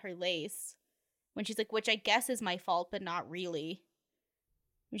talking about her lace, when she's like, which I guess is my fault, but not really.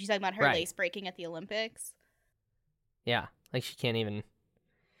 When she's talking about her lace breaking at the Olympics. Yeah, like she can't even.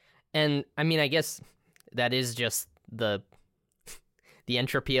 And I mean, I guess that is just the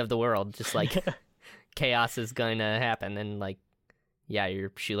entropy of the world. Just like chaos is going to happen, and like, yeah,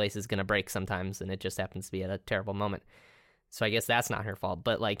 your shoelace is going to break sometimes, and it just happens to be at a terrible moment. So I guess that's not her fault.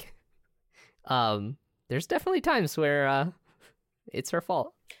 But like, there's definitely times where it's her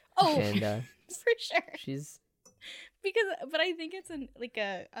fault. Oh, and, for sure. But I think it's a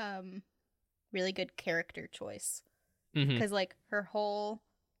really good character choice, because like her whole,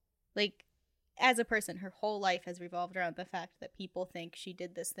 like, as a person, her whole life has revolved around the fact that people think she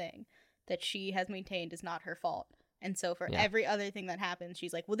did this thing that she has maintained is not her fault, and so for every other thing that happens,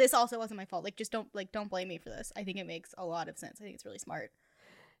 she's like, well, this also wasn't my fault. Like, just don't blame me for this. I think it makes a lot of sense. I think it's really smart.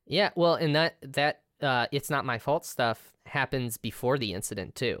 Yeah, well, and that it's not my fault stuff happens before the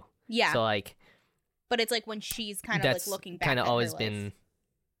incident too. Yeah. So like. But it's like when she's kind of like looking back. Kind of always been.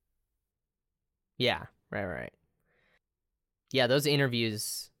 Yeah. Right. Yeah, those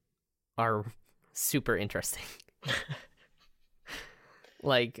interviews are super interesting.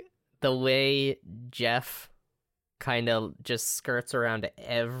 Like the way Jeff kind of just skirts around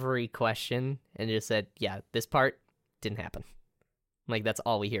every question and just said, "Yeah, this part didn't happen." Like that's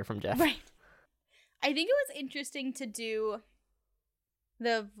all we hear from Jeff. Right. I think it was interesting to do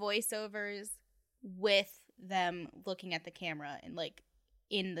the voiceovers with them looking at the camera and like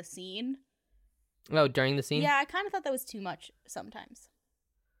in the scene. Oh, during the scene? Yeah, I kind of thought that was too much sometimes.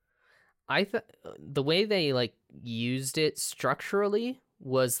 I thought the way they like used it structurally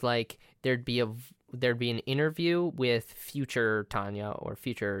was like there'd be an interview with future Tanya or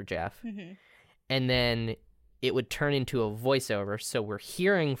future Jeff, and then it would turn into a voiceover. So we're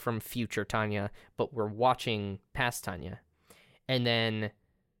hearing from future Tanya, but we're watching past Tanya, and then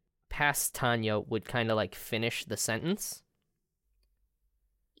past Tanya would kind of like finish the sentence.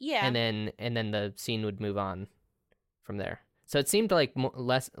 Yeah. And then the scene would move on from there. So it seemed like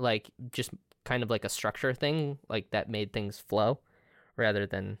less like just kind of like a structure thing, like that made things flow rather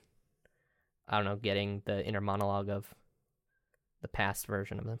than, I don't know, getting the inner monologue of the past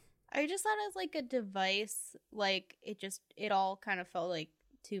version of them. I just thought it was like a device, like it all kind of felt like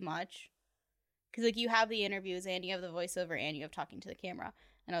too much. Because like you have the interviews and you have the voiceover and you have talking to the camera.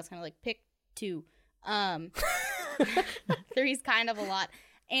 And I was kind of like, pick two. 3's kind of a lot.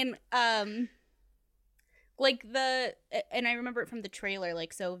 And like and I remember it from the trailer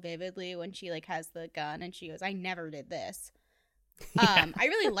like so vividly when she like has the gun and she goes, "I never did this." I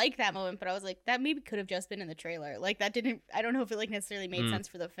really like that moment, but I was like, that maybe could have just been in the trailer. Like that didn't, I don't know if it like necessarily made sense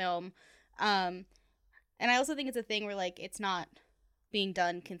for the film. And I also think it's a thing where like it's not being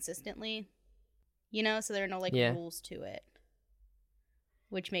done consistently, so there are no like rules to it,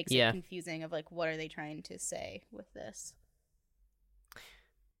 which makes it confusing of like what are they trying to say with this.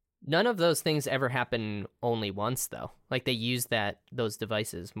 None of those things ever happen only once though. Like they use those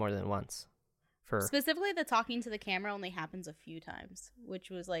devices more than once. Specifically, the talking to the camera only happens a few times, which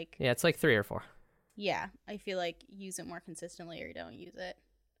was like... Yeah, it's like 3 or 4. Yeah, I feel like use it more consistently or you don't use it.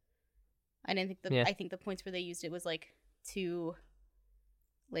 I didn't think I think the points where they used it was like to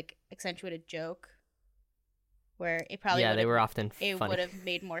like accentuate a joke, where it probably they were often funny. It would have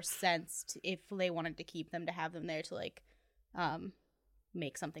made more sense if they wanted to keep them to have them there to like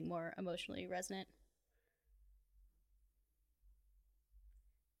make something more emotionally resonant.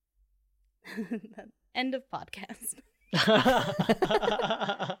 End of podcast.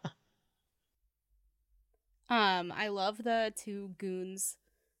 I love the 2 goons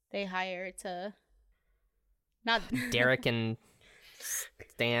they hire to Not Derek and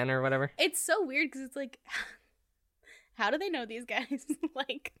Stan or whatever. It's so weird because it's like, how do they know these guys?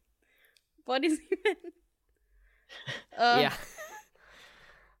 Like, what is even? Yeah.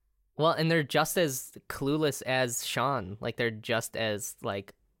 Well, and they're just as clueless as Sean. Like, they're just as,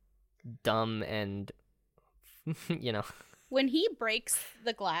 like, dumb and, you know. When he breaks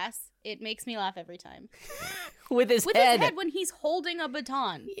the glass, it makes me laugh every time. With his With head. his head when he's holding a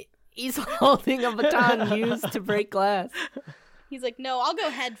baton. He's holding a baton used to break glass. He's like, no, I'll go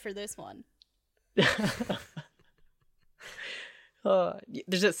head for this one.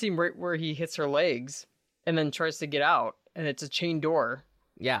 There's that scene where he hits her legs and then tries to get out, and it's a chain door.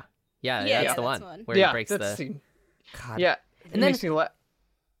 Yeah. Yeah, Yeah, that's the that's one one. where yeah, he breaks that's the... scene. God. Yeah, And it then- makes me laugh.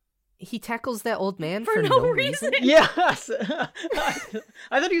 He tackles that old man For for no no reason. Yes.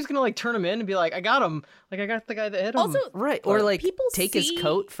 I thought he was gonna like turn him in and be like, I got him. Like I got the guy that hit him. Also, Right, or like people take his see-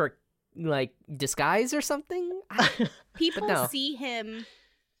 coat for like disguise or something. people no. see him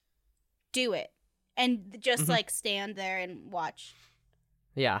do it and just Mhm. like stand there and watch.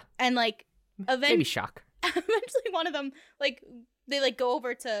 Yeah, And like maybe eventually shock. one of them like they like go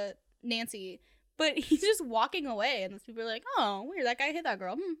over to Nancy, but he's just walking away and those people are like, oh weird, that guy hit that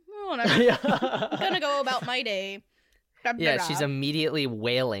girl. Whatever. Yeah. I'm gonna go about my day. Yeah, she's immediately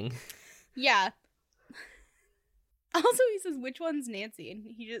wailing. Yeah. Also, he says, "Which one's Nancy?" And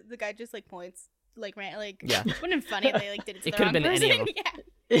the guy just like points, like Yeah. Wouldn't it be funny if they like did it to It the could've wrong been any of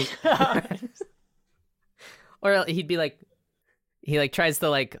person? them. Yeah. Or he'd be like, he like tries to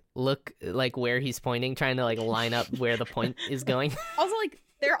like look like where he's pointing, trying to like line up where the point is going. Also, like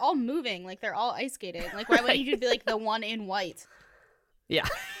they're all moving, like they're all ice skating. Like, why wouldn't you just be like the one in white? Yeah,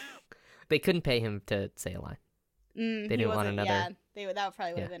 they couldn't pay him to say a line. They didn't want another- Yeah, that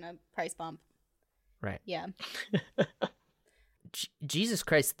probably would Yeah. have been a price bump. Right. Yeah. Jesus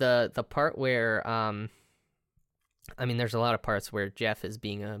Christ, the part where I mean, there's a lot of parts where Jeff is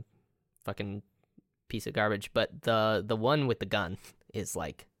being a fucking piece of garbage, but the one with the gun is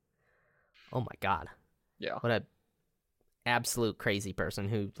like, oh my god, Yeah. what a absolute crazy person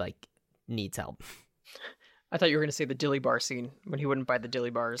who like needs help. I thought you were gonna say the dilly bar scene when he wouldn't buy the dilly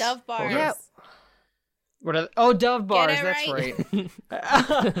bars. Dove bars. Yeah. What are oh, Dove bars. it That's right.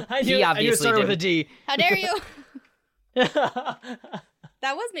 right. I knew it obviously started with a D. How dare you?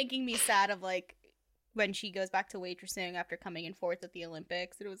 That was making me sad of like when she goes back to waitressing after coming in fourth at the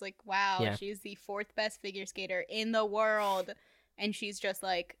Olympics. It was like, wow, Yeah. she's the fourth best figure skater in the world. And she's just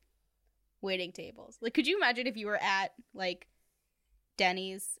like waiting tables. Like, could you imagine if you were at like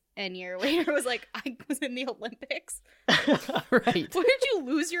Denny's and your waiter was like, I was in the Olympics? Right. Wouldn't you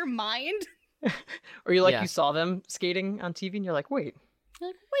lose your mind? Or you like Yeah. you saw them skating on TV and you're like, wait, You're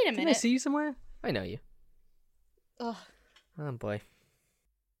like, wait a didn't I minute. see you somewhere? I know you. Ugh. Oh boy.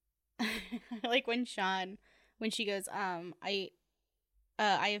 Like when she goes, I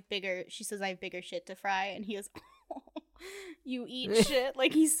have bigger, she says I have bigger shit to fry, and he goes, oh, you eat shit.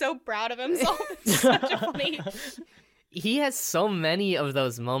 Like he's so proud of himself. It's such a funny. He has so many of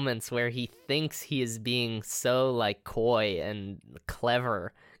those moments where he thinks he is being so like coy and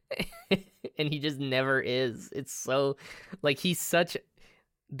clever and he just never is. It's so like that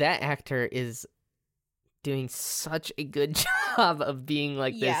actor is doing such a good job of being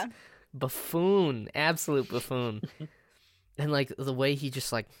like Yeah. this buffoon, absolute buffoon. And like the way he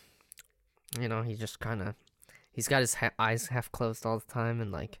just like, you know, he just kind of, he's got his eyes half closed all the time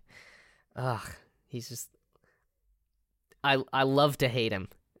and like, he's just, I love to hate him.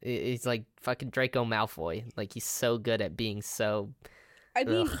 He's like fucking Draco Malfoy. Like he's so good at being so. I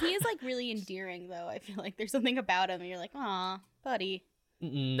mean, Ugh. he is like really endearing though. I feel like there's something about him, and you're like, aw, buddy.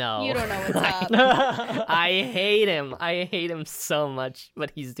 No. You don't know what's up. I hate him. I hate him so much,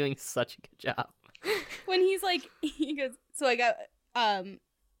 but he's doing such a good job. When he's like, he goes, so I got,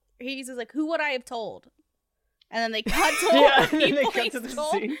 he says like, who would I have told? And then they cut to all Yeah, the and then they people cut he's to the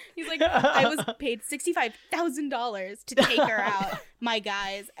told. scene. He's like, I was paid $65,000 to take her out, my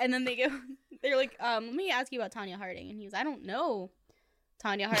guys. And then they're like, let me ask you about Tanya Harding. And he goes, I don't know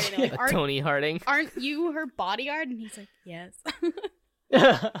Tanya Harding. They're like, Tony Harding. aren't you her bodyguard? And he's like, yes.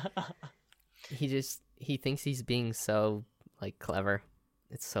 He thinks he's being so like clever.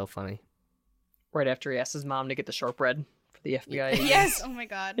 It's so funny. Right after he asked his mom to get the shortbread for the FBI. agents. Yes. Oh my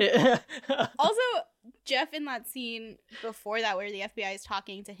God. Yeah. Also, Jeff in that scene before that where the FBI is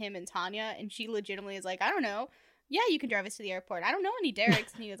talking to him and Tanya, and she legitimately is like, I don't know. Yeah, you can drive us to the airport. I don't know any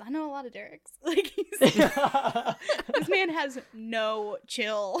Dereks. And he goes, I know a lot of Dereks. Like, this man has no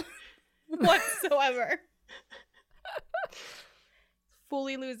chill whatsoever.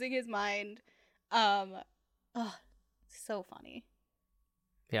 Fully losing his mind. So funny.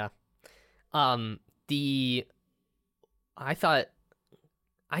 Yeah. I thought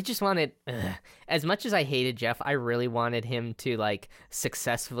I just wanted as much as I hated Jeff, I really wanted him to like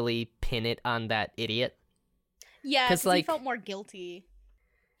successfully pin it on that idiot. Yeah, because he felt more guilty.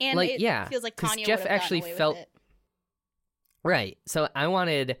 And like, it feels like Tanya Jeff would have actually gotten away felt with it. right. So I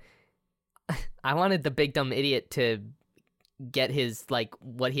wanted the big dumb idiot to get his like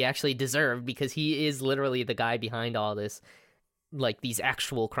what he actually deserved, because he is literally the guy behind all this, like these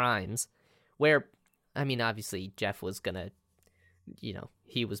actual crimes. Where, I mean, obviously Jeff was gonna, you know,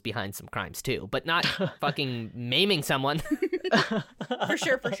 he was behind some crimes too, but not fucking maiming someone. For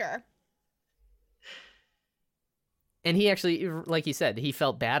sure. And he actually, like you said, he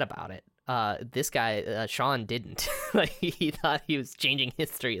felt bad about it. This guy, Sean, didn't. Like, he thought he was changing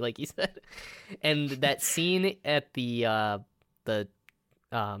history, like you said. And that scene at the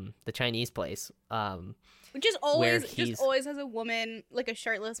Chinese place, which is always has a woman, like a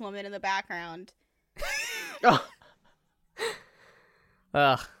shirtless woman in the background.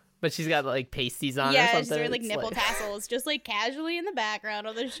 But she's got like pasties on or something. Yeah, she's wearing like nipple tassels, just like casually in the background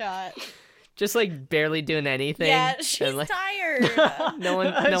of the shot. Just like barely doing anything. Yeah, she's like, tired. no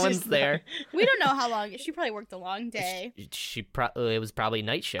one's there. We don't know how long. She probably worked a long day. It was probably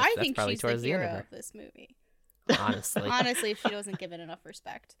night shift. I That's think probably she's towards the the end hero of her. of this movie. Honestly, if she wasn't given enough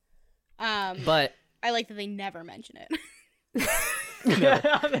respect. But I like that they never mention it. No.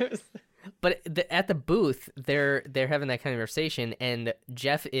 But at the booth, they're having that conversation, and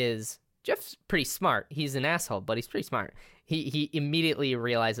Jeff's pretty smart. He's an asshole, but he's pretty smart. He immediately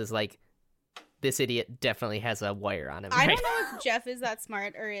realizes like, this idiot definitely has a wire on him. I right? don't know if Jeff is that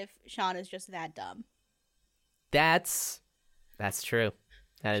smart or if Sean is just that dumb. That's true.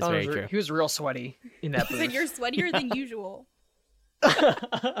 That is very true. He was real sweaty in that booth. He said, "You're sweatier than usual."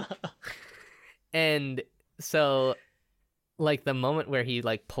 And so, like, the moment where he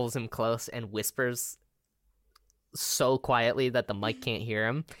like pulls him close and whispers so quietly that the mic can't hear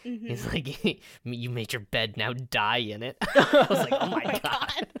him, he's like, "You made your bed, now die in it." I was like, "Oh my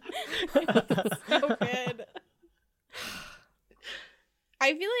god. So good."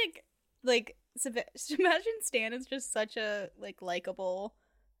 I feel like Sebastian Stan is just such a like likable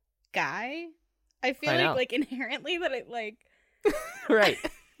guy. I feel like inherently that it like right. I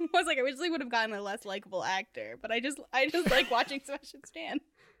was like, I wish they would have gotten a less likable actor, but I just like watching Sebastian Stan.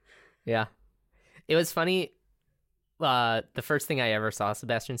 Yeah, it was funny. The first thing I ever saw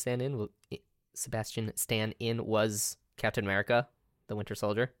Sebastian Stan in was Captain America: The Winter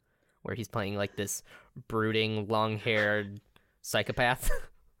Soldier, where he's playing like this brooding, long-haired psychopath.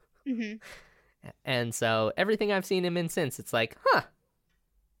 Mm-hmm. And so everything I've seen him in since, it's like, huh,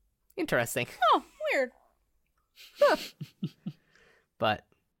 interesting. Oh, weird. Huh. But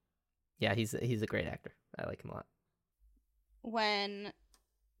yeah, he's a great actor. I like him a lot. When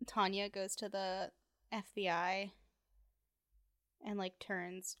Tanya goes to the FBI and like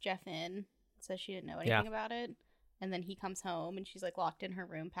turns Jeff in, says she didn't know anything about it, and then he comes home and she's like locked in her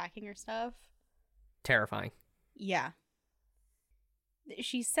room packing her stuff. Terrifying. Yeah.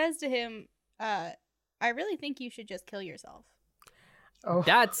 She says to him, I really think you should just kill yourself. Oh,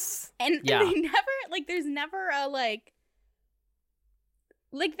 that's and they never like. There's never a like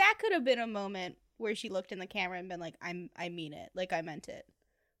that could have been a moment where she looked in the camera and been like, I mean it, like I meant it,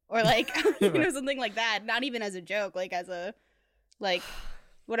 or like something like that. Not even as a joke, like as a like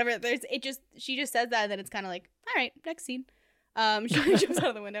whatever. She just says that, and then it's kind of like, all right, next scene. She jumps out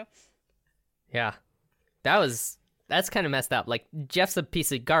of the window. Yeah, that's kind of messed up. Like, Jeff's a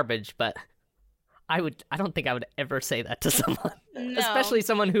piece of garbage, but I don't think I would ever say that to someone. No. Especially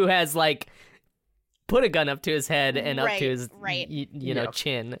someone who has like put a gun up to his head and up to his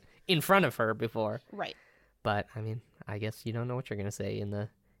chin in front of her before. Right. But I mean, I guess you don't know what you're gonna say in the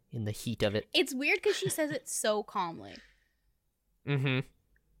heat of it. It's weird because she says it so calmly. Mm-hmm.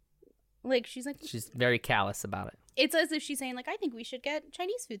 Like she's very callous about it. It's as if she's saying like, I think we should get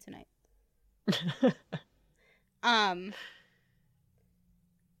Chinese food tonight.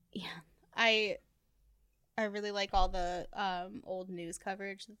 Yeah, I really like all the old news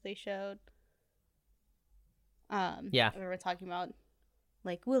coverage that they showed. Yeah, we were talking about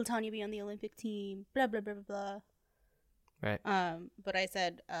like, will Tanya be on the Olympic team? Blah blah blah blah blah. Right. But I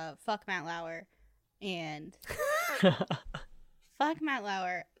said, fuck Matt Lauer, and fuck Matt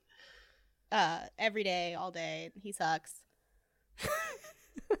Lauer. Every day, all day, he sucks.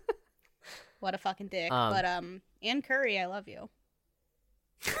 What a fucking dick. But Ann Curry, I love you.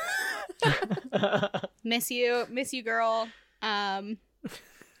 Miss you, girl.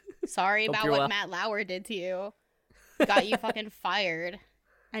 Sorry about what Matt Lauer did to you. Got you fucking fired.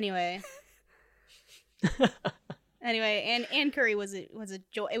 Anyway, and Ann Curry was a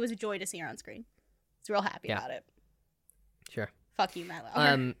joy. It was a joy to see her on screen. was real happy Yeah. about it. Sure. Fuck you, Matt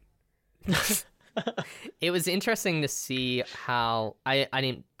Lauer. It was interesting to see how I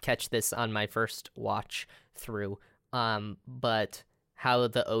didn't catch this on my first watch through, but how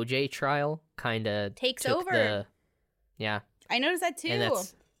the OJ trial kind of Takes over. Yeah. I noticed that too. And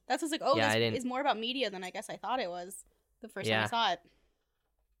That's what's like, oh, yeah, this is more about media than I guess I thought it was the first time Yeah. I saw it.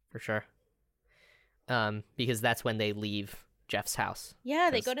 For sure. Because that's when they leave Jeff's house. Yeah,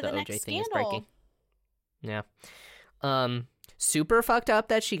 they 'cause go to the next OJ thing is scandal. breaking. Yeah. Super fucked up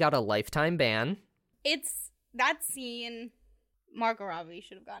that she got a lifetime ban. It's that scene. Margot Robbie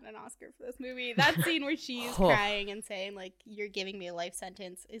should have gotten an Oscar for this movie. That scene where she's Oh. crying and saying, like, you're giving me a life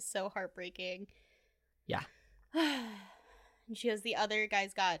sentence is so heartbreaking. Yeah. And she goes, the other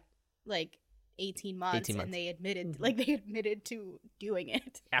guys got, like, 18 months, 18 months. and they admitted to doing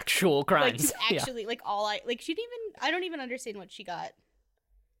it. Actual Like, crimes. to actually, like, I don't even understand what she got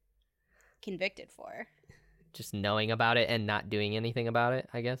convicted for. Just knowing about it and not doing anything about it,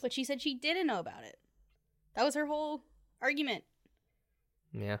 I guess. But she said she didn't know about it. That was her whole argument.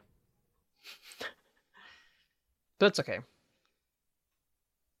 Yeah. That's okay.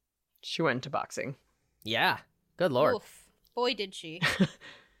 She went into boxing. Yeah. Good lord. Oof. Boy, did she.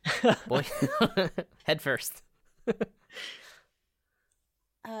 Boy. Head first.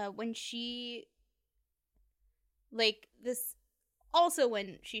 When she, like, this, also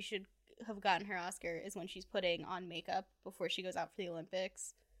when she should have gotten her Oscar is when she's putting on makeup before she goes out for the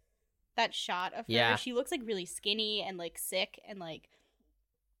Olympics. That shot of her, Yeah. she looks like really skinny and like sick and like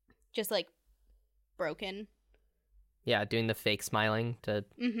just like broken. Yeah, doing the fake smiling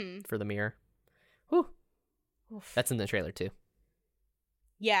Mm-hmm. for the mirror. Whew. That's in the trailer too.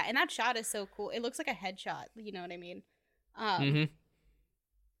 Yeah, and that shot is so cool. It looks like a headshot. You know what I mean? Mm-hmm.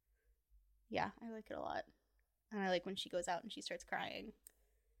 Yeah, I like it a lot. And I like when she goes out and she starts crying.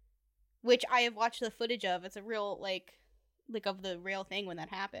 Which I have watched the footage of. It's a real, like of the real thing when that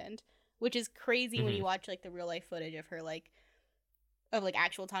happened. Which is crazy when you watch, like, the real life footage of her, like, of, like,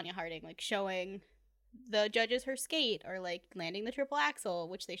 actual Tanya Harding, like, showing the judges her skate or, like, landing the triple axel,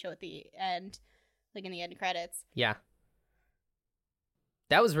 which they show at the end, like, in the end credits. Yeah.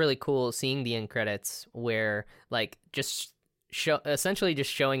 That was really cool seeing the end credits where, like, essentially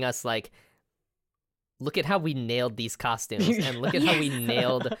just showing us, like, look at how we nailed these costumes and look at how we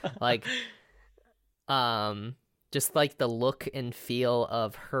nailed, like, just, like, the look and feel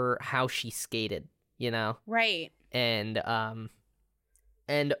of her, how she skated, you know? Right. And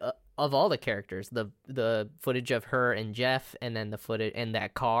of all the characters, the footage of her and Jeff, and then the footage and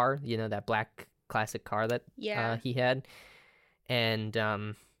that car, you know, that black classic car that he had, and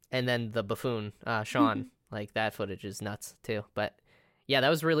then the buffoon, Sean, like, that footage is nuts too. But yeah, that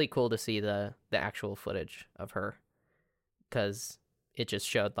was really cool to see the actual footage of her, because it just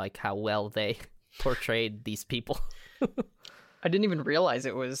showed, like, how well they portrayed these people. I didn't even realize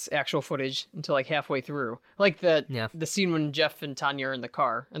it was actual footage until, like, halfway through. Like the scene when Jeff and Tanya are in the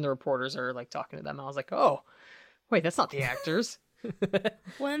car and the reporters are, like, talking to them. I was like, oh, wait, that's not the actors.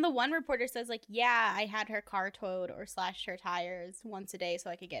 Well, then the one reporter says, like, yeah, I had her car towed or slashed her tires once a day so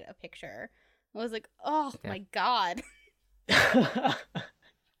I could get a picture. I was like, oh my God.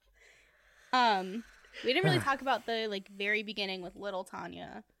 We didn't really talk about the, like, very beginning with little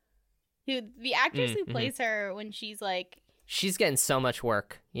Tanya. Who the actress who plays her when she's like, she's getting so much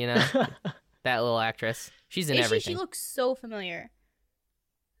work, you know. That little actress, she's in everything. She looks so familiar.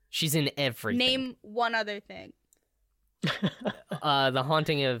 She's in everything. Name one other thing. The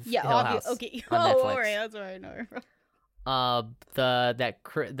Haunting of Hill House. Okay. On Netflix. All right, that's where I know her from.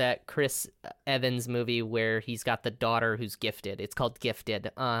 That Chris Evans movie where he's got the daughter who's gifted. It's called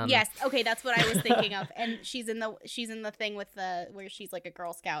Gifted. Yes, okay, that's what I was thinking of. And she's in the thing with where she's like a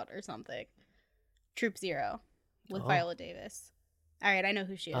Girl Scout or something. Troop Zero with Viola Davis. All right, I know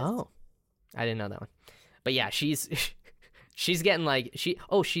who she is. Oh, I didn't know that one. But yeah, she's getting, like,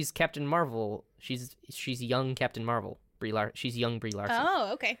 she's Captain Marvel. She's young Captain Marvel. She's young Brie Larson.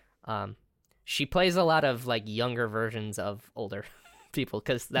 Oh, okay. She plays a lot of, like, younger versions of older people,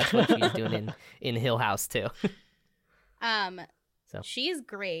 because that's what she's doing in Hill House too. So she's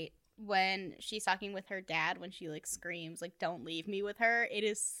great when she's talking with her dad when she, like, screams, like, don't leave me with her. It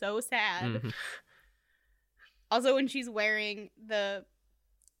is so sad. Mm-hmm. Also when she's wearing the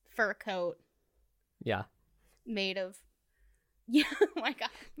fur coat. Yeah. Made of oh my God.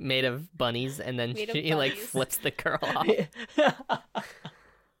 Made of bunnies, and then she, like, flips the girl off.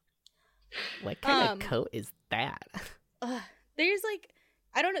 What kind of coat is that? There's, like,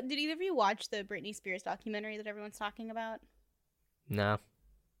 I don't know. Did either of you watch the Britney Spears documentary that everyone's talking about? No.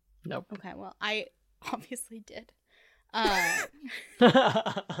 Nope. Okay, well, I obviously did. But,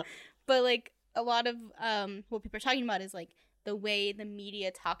 like, a lot of what people are talking about is like the way the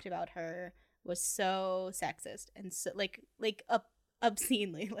media talked about her was so sexist and so like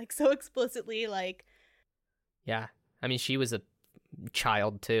obscenely, like so explicitly, like. Yeah, I mean, she was a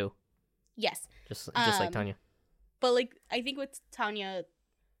child too. Yes, just like Tanya. But like, I think with Tanya,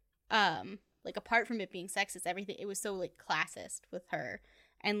 like apart from it being sexist, everything, it was so like classist with her,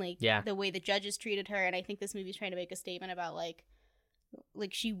 and like the way the judges treated her. And I think this movie's trying to make a statement about like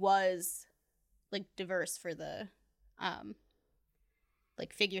she was like diverse for the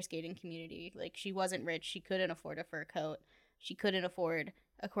like figure skating community. Like she wasn't rich, she couldn't afford a fur coat, she couldn't afford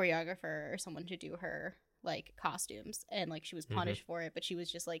a choreographer or someone to do her like costumes, and like she was punished for it, but she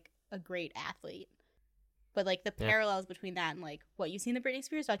was just like a great athlete. But like the parallels between that and like what you see in the Britney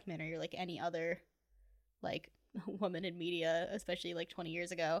Spears documentary, or like any other like woman in media, especially like 20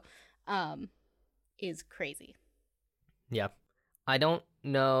 years ago, is crazy. Yeah. I don't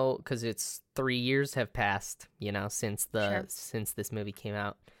know, because it's 3 years have passed, you know, since this movie came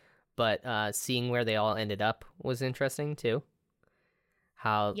out. But seeing where they all ended up was interesting too.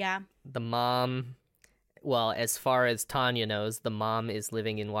 How the mom, well, as far as Tanya knows, the mom is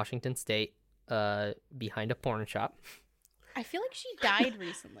living in Washington State, behind a porn shop. I feel like she died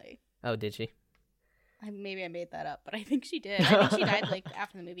recently. Oh, did she? Maybe I made that up, but I think she did. I think she died like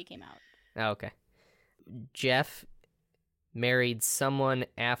after the movie came out. Oh, okay. Jeff married someone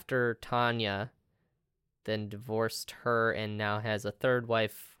after Tanya, then divorced her, and now has a third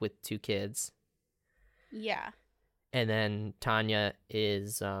wife with 2 kids. Yeah. And then Tanya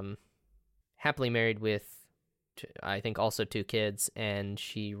is happily married with, I think, also 2 kids, and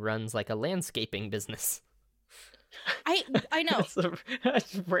she runs like a landscaping business. I know.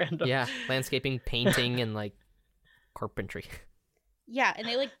 That's random. Yeah, landscaping, painting, and like carpentry. Yeah, and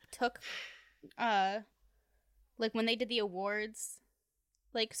they like took like when they did the awards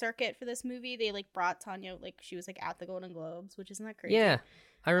like circuit for this movie, they like brought Tanya, like she was like at the Golden Globes, which isn't that crazy? Yeah,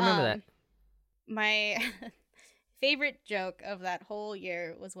 I remember that. My favorite joke of that whole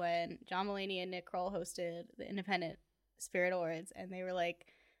year was when John Mulaney and Nick Kroll hosted the Independent Spirit Awards, and they were like,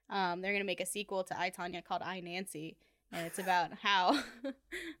 they're gonna make a sequel to I, Tanya called I, Nancy, and it's about how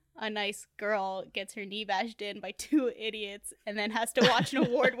a nice girl gets her knee bashed in by 2 idiots and then has to watch an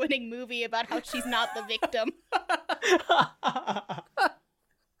award-winning movie about how she's not the victim.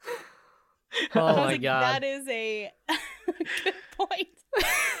 Oh my god, that is a good point.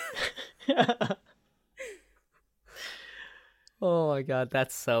 Oh my god,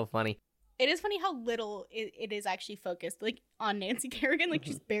 that's so funny. It is funny how little it is actually focused like on Nancy Kerrigan. Like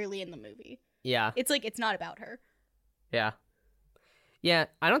she's barely in the movie. Yeah, it's like it's not about her. Yeah,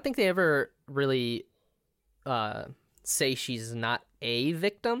 I don't think they ever really say she's not a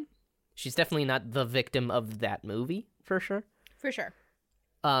victim. She's definitely not the victim of that movie, for sure. For sure.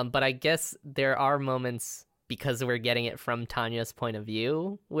 But I guess there are moments, because we're getting it from Tanya's point of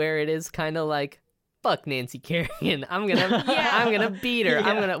view, where it is kind of like, fuck Nancy Kerrigan, I'm gonna beat her.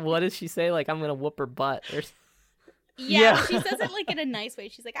 Yeah. What does she say? Like, I'm gonna whoop her butt or Yeah, she says it like in a nice way.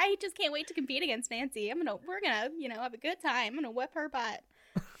 She's like, I just can't wait to compete against Nancy. We're gonna, have a good time. I'm gonna whip her butt.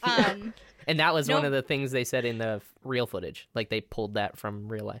 And that was one of the things they said in the real footage. Like they pulled that from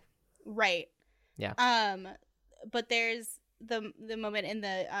real life. Right. Yeah. But there's the moment in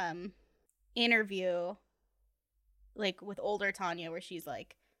the interview, like with older Tanya, where she's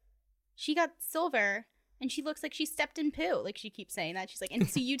like, she got silver and she looks like she stepped in poo. Like she keeps saying that. She's like, and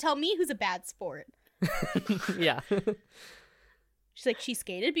so you tell me who's a bad sport. Yeah. She's like, she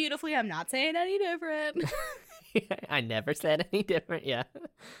skated beautifully. I'm not saying any different. I never said any different. Yeah.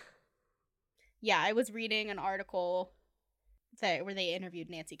 Yeah, I was reading an article where they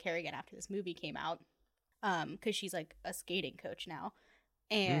interviewed Nancy Kerrigan after this movie came out, because she's like a skating coach now,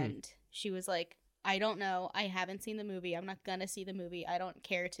 and she was like, I don't know, I haven't seen the movie, I'm not gonna see the movie, I don't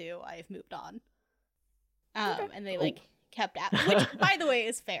care to, I've moved on. And they like kept at, which by the way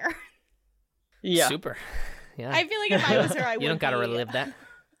is fair. Yeah. Super. Yeah. I feel like if I was her, I would. You don't gotta relive that.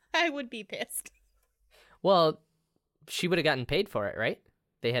 I would be pissed. Well, she would have gotten paid for it, right?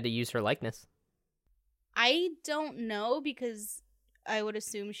 They had to use her likeness. I don't know, because I would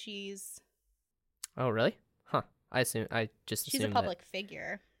assume she's... Oh, really? Huh. She's a public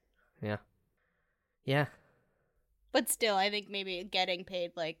figure. Yeah. Yeah. But still, I think maybe getting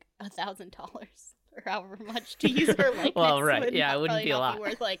paid like $1,000 or however much to use her likeness. Well, right. Yeah, it wouldn't be a lot. Be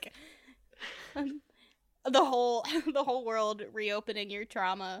worth like the whole world reopening your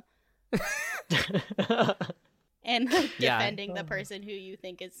trauma and defending the person who you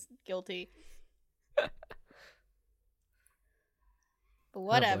think is guilty. But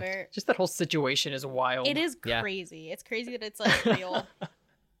whatever. Just that whole situation is wild. It is crazy. Yeah. It's crazy that it's like real.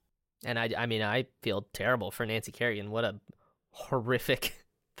 And I mean, I feel terrible for Nancy Kerrigan. What a horrific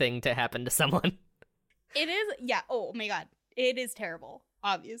thing to happen to someone. It is, yeah. Oh my God. It is terrible,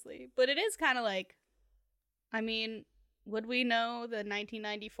 obviously. But it is kind of like, I mean, would we know the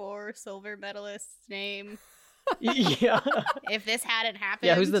 1994 silver medalist's name Yeah. if this hadn't happened?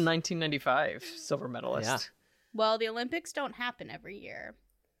 Yeah, who's the 1995 silver medalist? Yeah. Well, the Olympics don't happen every year.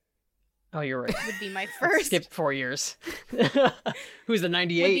 Oh, you're right. Would be my first. Skipped 4 years. Who's the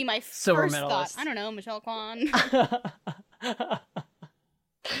 98 would be my silver first medalist? thought. I don't know, Michelle Kwan.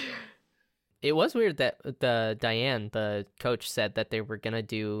 It was weird that the Diane, the coach, said that they were gonna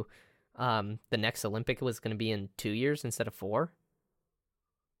do the next Olympic was gonna be in 2 years instead of 4.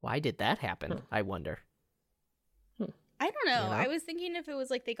 Why did that happen? I wonder. I don't know. You know? I was thinking if it was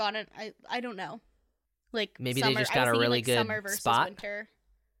like they got it. I don't know. Like Maybe summer, they just I got was a thinking, really like, good summer versus spot. Winter.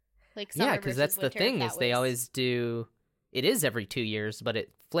 Like summer Yeah, because that's the versus thing winter, is if they that always was- do. It is every 2 years, but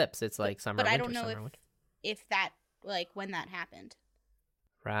it flips. It's like summer, But winter, I don't know summer, winter. if that like when that happened.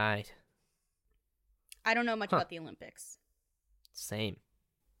 Right. I don't know much Huh. about the Olympics. Same.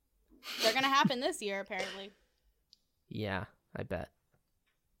 They're gonna happen this year, apparently. Yeah, I bet.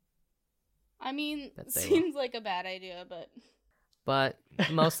 I mean, Bet they will. seems like a bad idea, but But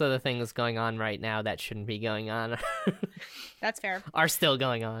most of the things going on right now that shouldn't be going on that's fair. are still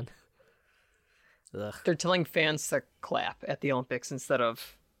going on. Ugh. They're telling fans to clap at the Olympics instead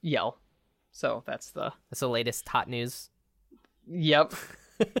of yell. So that's the... That's the latest hot news. Yep.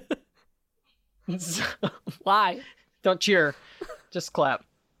 So, Why? don't cheer. Just clap.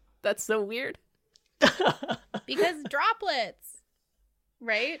 That's so weird. Because droplets,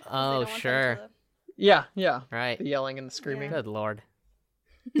 right? 'Cause they Oh, don't want them sure. to- Yeah, yeah. Right. The yelling and the screaming. Good lord.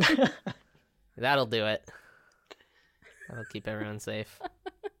 That'll do it. That'll keep everyone safe.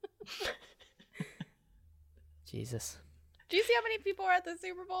 Jesus. Do you see how many people were at the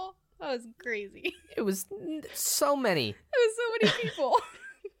Super Bowl? That was crazy. It was so many. It was so many people.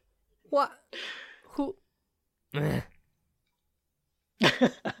 What? Who?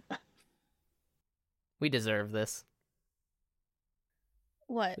 We deserve this.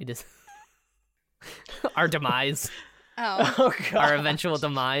 What? We just our demise, Oh. Oh, God. our eventual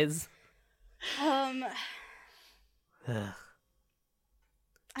demise. Um. Ugh.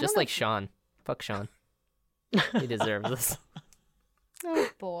 I Just don't know like Sean. Fuck Sean. He deserves this. Oh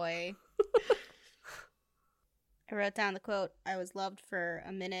boy. I wrote down the quote, I was loved for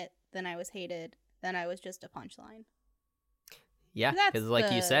a minute, then I was hated, then I was just a punchline. Yeah, That's because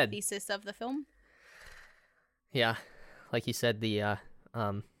like you the said, thesis of the film. yeah, like you said, the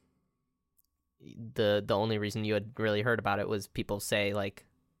only reason you had really heard about it was people say like,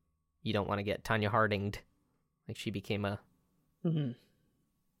 you don't want to get Tanya Hardinged, like she became a Mhm.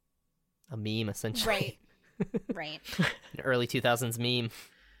 meme essentially, Right. Right. an early 2000s meme.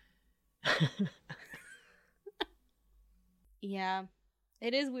 Yeah.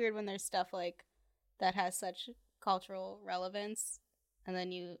 It is weird when there's stuff like that has such cultural relevance and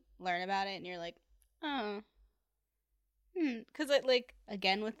then you learn about it and you're like, oh. Because like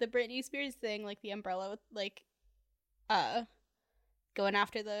again with the Britney Spears thing, like the umbrella with like going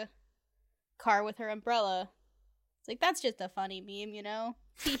after the car with her umbrella. It's like that's just a funny meme, you know?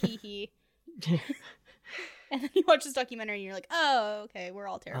 Hee hee hee. And then you watch this documentary and you're like, oh, okay, we're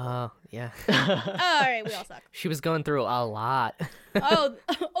all terrible. Oh yeah, Oh, all right, we all suck. she was going through a lot. Oh,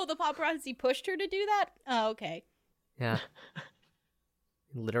 the paparazzi pushed her to do that? Oh, okay. Yeah,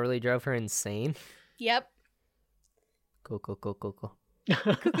 literally drove her insane. Yep. Cool.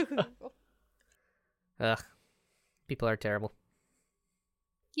 Ugh, people are terrible.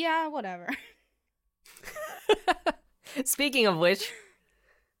 Yeah, whatever. Speaking of which,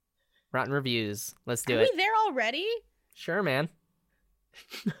 Rotten Reviews. Let's do Are it. we there already? Sure, man.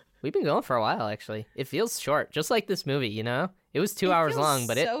 We've been going for a while, actually. It feels short, just like this movie, you know? It was 2 hours feels long,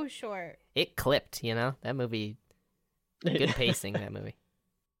 but so short. it clipped, you know? That movie, good pacing, that movie.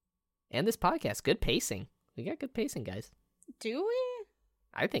 And this podcast, good pacing. We got good pacing, guys. Do we?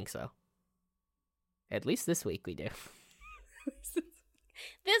 I think so. At least this week we do.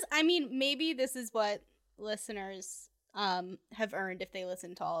 I mean, maybe this is what listeners have earned if they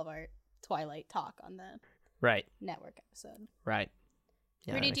listen to all of our Twilight talk on the Right, network episode. right.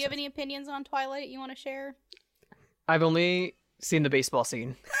 Yeah, Rudy, that do you have makes any opinions on Twilight you want to share? I've only seen the baseball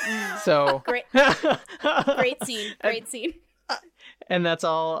scene. So Great, great scene, great scene. And that's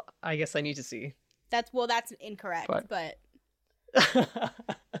all I guess I need to see. That's incorrect, but Is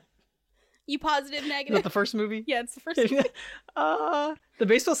you positive, that negative? the first movie? Yeah, it's the first one. The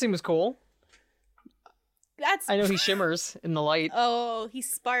baseball scene was cool. That's I know he shimmers in the light. oh, he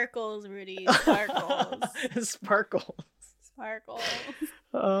sparkles, Rudy. Sparkles. Sparkle. Sparkles.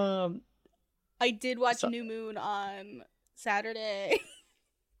 I did watch New Moon on Saturday.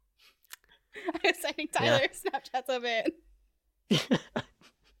 I was sending Tyler Snapchats of it.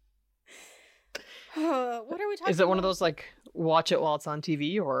 What are we talking about? Is it one of those like watch it while it's on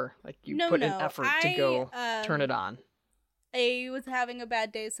TV, or like you put an effort to go turn it on? I was having a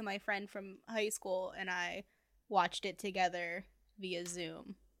bad day, so my friend from high school and I watched it together via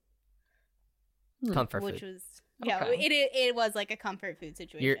Zoom. Comfort which food. was it was like a comfort food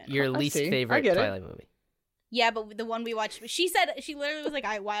situation. Your least favorite Twilight movie. Yeah, but the one we watched, she literally was like,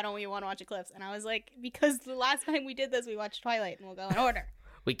 "Why don't we want to watch Eclipse?" And I was like, "Because the last time we did this, we watched Twilight, and we'll go in order."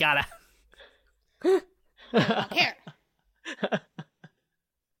 We gotta. I don't care.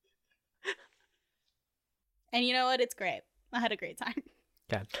 And you know what? It's great. I had a great time.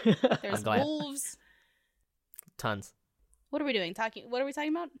 Okay. There's wolves. Tons. What are we doing? What are we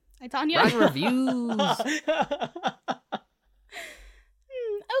talking about? Tanya? Rotten reviews.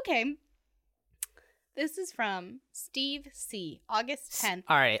 Okay. This is from Steve C. August 10th.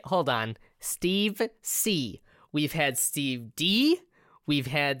 All right, hold on. Steve C. We've had Steve D. We've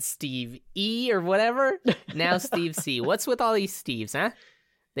had Steve E. or whatever. Now Steve C. What's with all these Steves, huh?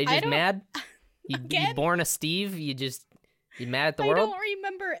 They just mad? You born a Steve? You mad at the world? I don't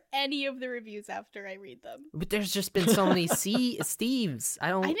remember any of the reviews after I read them. But there's just been so many Steves.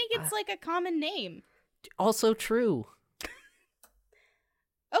 I think it's like a common name. Also true.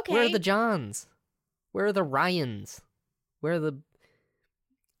 Okay. Where are the Johns? Where are the Ryans? Where are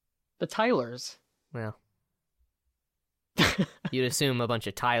the Tylers? Well, you'd assume a bunch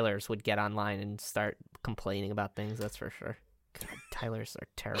of Tylers would get online and start complaining about things, that's for sure. God, Tylers are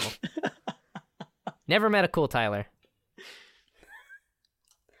terrible. Never met a cool Tyler.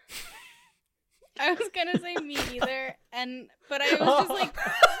 I was gonna say me either, but I was just like,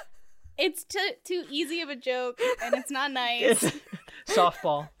 it's too easy of a joke, and it's not nice. It's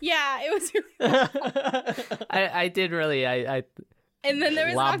softball. Yeah, it was really I did really, I and then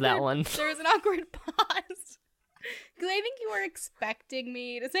there was that one. There was an awkward pause. Because I think you were expecting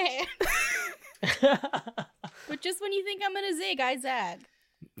me to say it. But just when you think I'm gonna zig, I zag.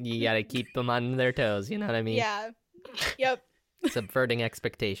 You gotta keep them on their toes, you know what I mean? Yeah. Yep. Subverting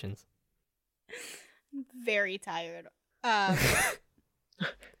expectations. Very tired.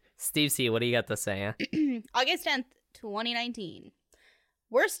 Steve C., what do you got to say, huh? August 10th, 2019.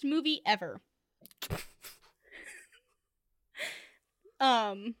 Worst movie ever.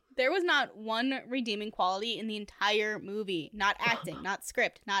 There was not one redeeming quality in the entire movie. Not acting, not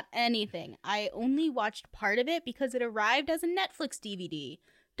script, not anything. I only watched part of it because it arrived as a Netflix DVD.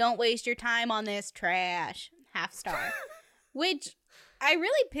 Don't waste your time on this trash. Half star. Which, I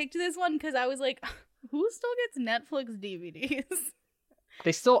really picked this one because I was like, who still gets Netflix DVDs?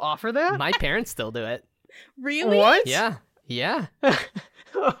 They still offer that? My parents still do it. Really? What? Yeah. Also,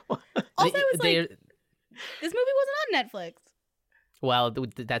 I was like, this movie wasn't on Netflix. Well,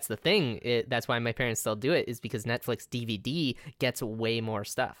 that's the thing. That's why my parents still do it, is because Netflix DVD gets way more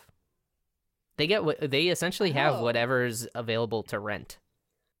stuff. They essentially have whatever's available to rent.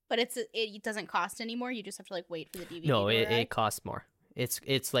 But it doesn't cost anymore. You just have to like wait for the DVD. No, it costs more. It's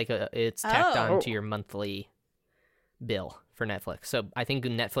like it's tacked on to your monthly bill for Netflix. So I think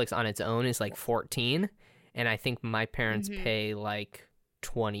Netflix on its own is like $14, and I think my parents pay like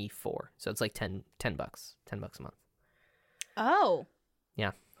 $24. So it's like $10 a month. Oh.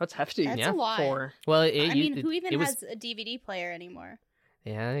 Yeah. That's hefty. That's a lot. Well, who even has a DVD player anymore?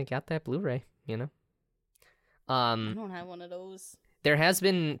 Yeah, I got that Blu-ray, you know. I don't have one of those. There has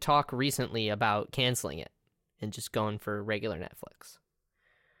been talk recently about canceling it and just going for regular Netflix.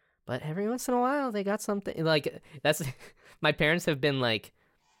 But every once in a while, they got something like that's. My parents have been like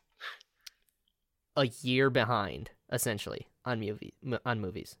a year behind, essentially, on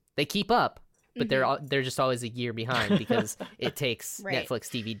movies. They keep up, but they're just always a year behind because it takes Netflix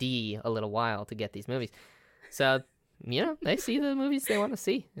DVD a little while to get these movies. So they see the movies they want to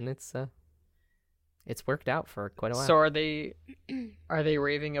see, and it's worked out for quite a while. So are they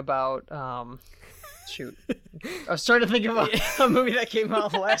raving about shoot. I was trying to think about a movie that came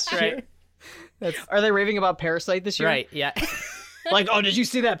out last year. Are they raving about Parasite this year? Right, yeah. Like, oh, did you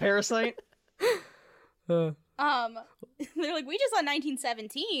see that Parasite? They're like, we just saw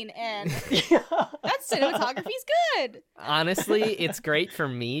 1917, and that cinematography's good. Honestly, it's great for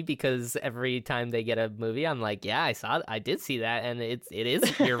me because every time they get a movie, I'm like, yeah, I did see that, and it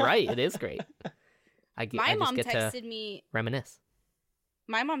is. You're right, it is great. My mom texted me. Reminisce.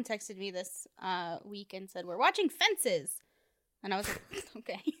 My mom texted me this week and said, "We're watching Fences," and I was like,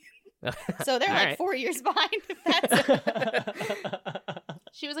 "Okay." So they're like 4 years behind. If that's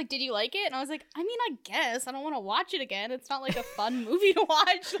she was like, "Did you like it?" And I was like, "I mean, I guess. I don't want to watch it again. It's not like a fun movie to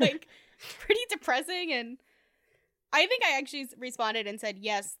watch. Like, pretty depressing." And I think I actually responded and said,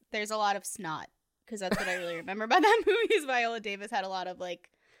 "Yes, there's a lot of snot," because that's what I really remember about that movie. Is Viola Davis had a lot of like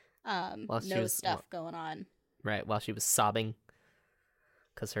nose stuff going on. Right, while she was sobbing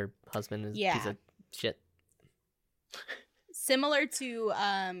because her husband is a piece of shit. Similar to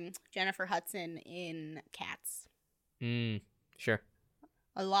Jennifer Hudson in Cats. Sure.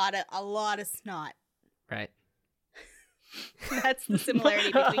 A lot of snot. Right. That's the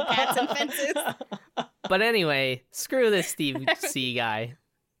similarity between Cats and Fences. But anyway, screw this Steve C guy.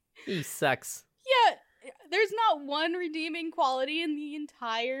 He sucks. Yeah, there's not one redeeming quality in the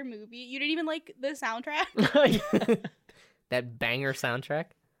entire movie. You didn't even like the soundtrack? That banger soundtrack?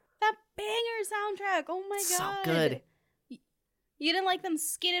 That banger soundtrack. Oh my god. So good. You didn't like them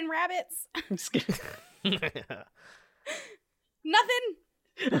skinning rabbits? Nothing.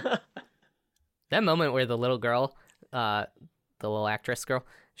 That moment where the little girl, the little actress girl,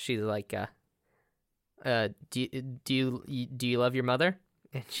 she's like, do you love your mother?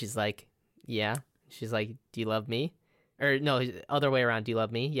 And she's like, yeah. She's like, do you love me? Or no, other way around. Do you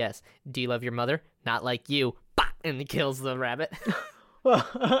love me? Yes. Do you love your mother? Not like you. Bah! And he kills the rabbit.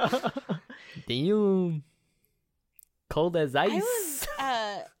 Damn. Cold as ice.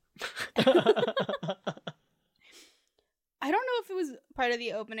 I don't know if it was part of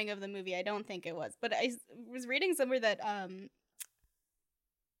the opening of the movie. I don't think it was, but I was reading somewhere that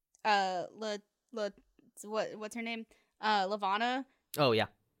what's her name? Lavana. Oh yeah.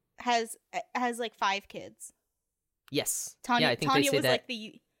 Has like 5 kids. Yes. Tanya, yeah, I think Tanya they say was that. like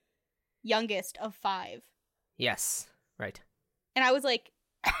the youngest of 5. Yes. Right. And I was like,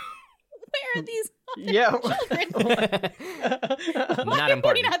 where are these Yeah. children? Why Not am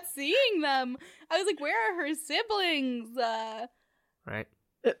important. we not seeing them? I was like, where are her siblings? Right.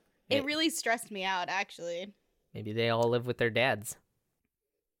 It really stressed me out, actually. Maybe they all live with their dads.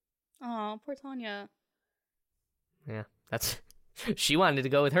 Oh, poor Tanya. Yeah. That's. She wanted to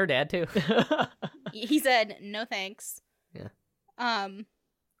go with her dad too. He said, no thanks. Yeah. Ugh,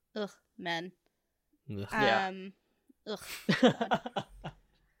 men. Ugh. Yeah. Ugh. God.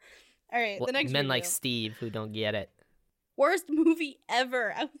 All right, Well, the next men review. like Steve who don't get it. Worst movie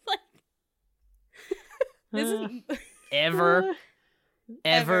ever. I was like, this is... Ever,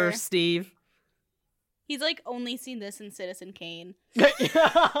 Ever. Steve. He's like only seen this in Citizen Kane. He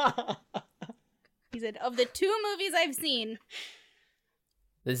said, of the 2 movies I've seen,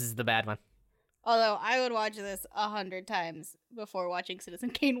 This is the bad one. although I would watch this 100 times before watching Citizen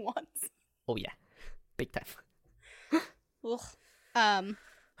Kane once. Oh yeah, big time. Ugh.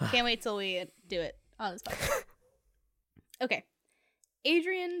 Can't wait till we do it on this podcast. Okay.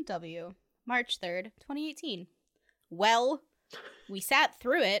 Adrian W. March 3rd, 2018. Well, we sat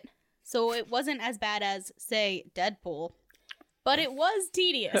through it, so it wasn't as bad as, say, Deadpool, but it was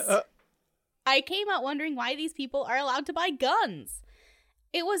tedious. I came out wondering why these people are allowed to buy guns.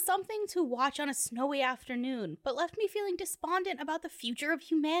 It was something to watch on a snowy afternoon, but left me feeling despondent about the future of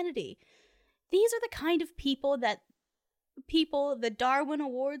humanity. These are the kind of people the Darwin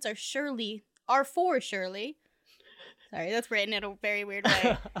Awards are for surely. Sorry, that's written in a very weird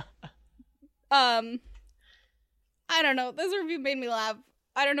way. I don't know. This review made me laugh.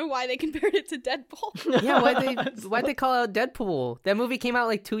 I don't know why they compared it to Deadpool. Yeah, why'd they call out Deadpool? That movie came out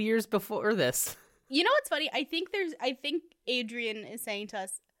like 2 years before this. You know what's funny? I think Adrian is saying to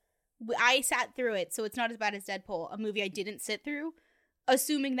us, I sat through it, so it's not as bad as Deadpool, a movie I didn't sit through,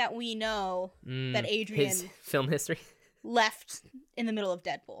 assuming that we know that Adrian His film history. left in the middle of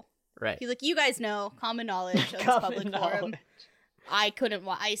Deadpool. Right. He's like, you guys know, common knowledge of this public forum. I couldn't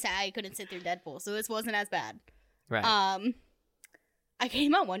sit through Deadpool, so this wasn't as bad. Right. I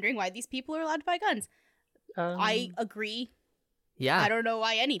came out wondering why these people are allowed to buy guns. I agree. Yeah. I don't know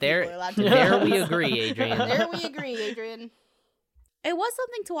why any people are allowed to buy There guns. we agree, Adrian. There we agree, Adrian. It was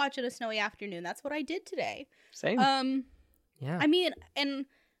something to watch on a snowy afternoon. That's what I did today. Same. Yeah. I mean, and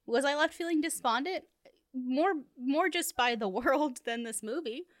was I left feeling despondent? More just by the world than this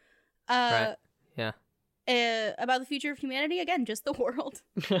movie. Right. Yeah. About the future of humanity, again, just the world.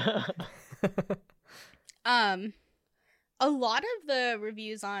 A lot of the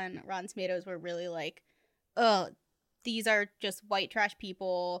reviews on Rotten Tomatoes were really like, oh, these are just white trash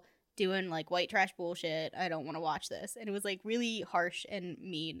people doing like white trash bullshit. I don't want to watch this. And it was like really harsh and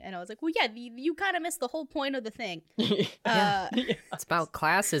mean. And I was like, well, yeah, you kind of missed the whole point of the thing. It's about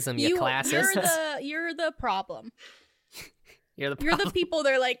classism, you classist. You're the problem. You're You're the people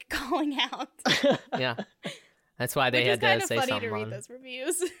they're like calling out. Yeah. That's why they had to say Which is kind of funny something. to read those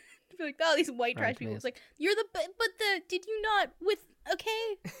reviews. Be like, oh, these white trash people. It's like, did you not, with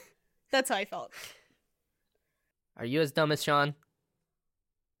Okay. That's how I felt. Are you as dumb as Sean?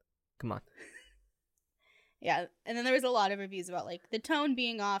 Come on. Yeah, and then there was a lot of reviews about, like, the tone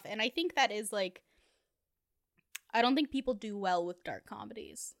being off, and I think that is, like, I don't think people do well with dark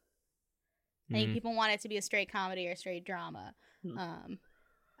comedies. I think people want it to be a straight comedy or straight drama.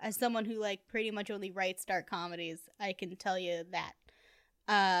 As someone who, like, pretty much only writes dark comedies, I can tell you that.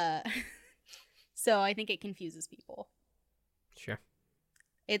 So I think it confuses people. Sure.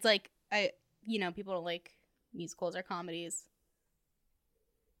 It's like, people don't like musicals or comedies.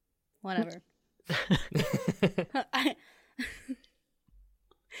 Whatever.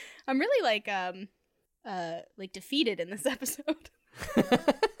 I'm really like defeated in this episode.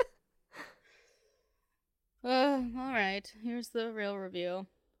 All right, here's the real review.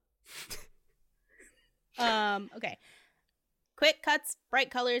 Okay. Quick cuts, bright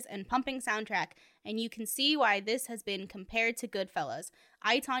colors, and pumping soundtrack, and you can see why this has been compared to Goodfellas.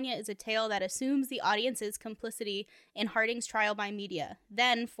 I, Tonya is a tale that assumes the audience's complicity in Harding's trial by media,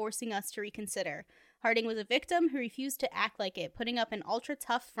 then forcing us to reconsider. Harding was a victim who refused to act like it, putting up an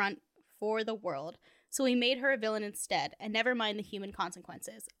ultra-tough front for the world. So we made her a villain instead, and never mind the human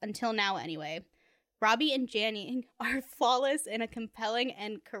consequences. Until now, anyway. Robbie and Janning are flawless in a compelling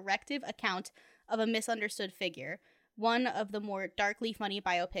and corrective account of a misunderstood figure. One of the more darkly funny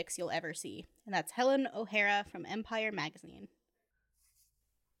biopics you'll ever see. And that's Helen O'Hara from Empire Magazine.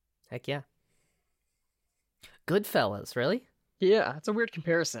 Heck yeah. Goodfellas, really? Yeah, it's a weird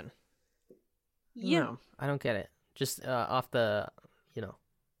comparison. Yeah. No. I don't get it. Just off the,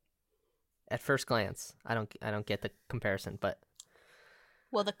 at first glance, I don't get the comparison, but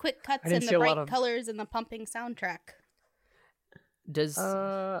Well, the quick cuts and the bright colors and the pumping soundtrack. does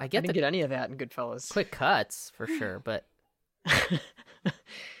I didn't get any of that in Goodfellas. quick cuts for sure, but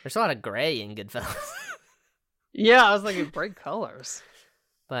there's a lot of gray in Goodfellas. Yeah, I was like, bright colors.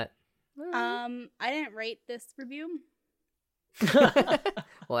 But I didn't rate this review,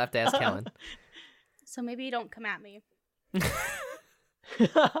 we'll have to ask Helen. so maybe you don't come at me.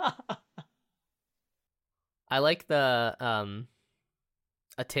 I like the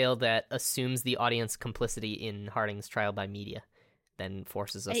a tale that assumes the audience complicity in Harding's trial by media, then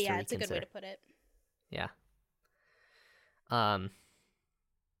forces us to reconsider. Yeah, it's a good way to put it. Yeah. But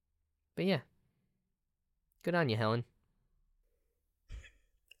yeah. Good on you, Helen.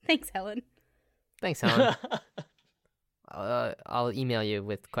 Thanks, Helen. Thanks, Helen. I'll email you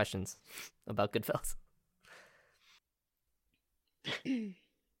with questions about Goodfellas.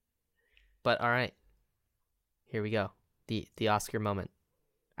 But all right. Here we go. The Oscar moment.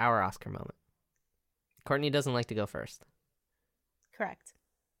 Our Oscar moment. Courtney doesn't like to go first. Correct.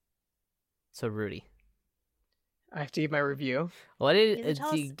 So Rudy. I have to give my review. What did You have to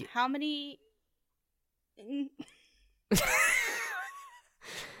tell us how many...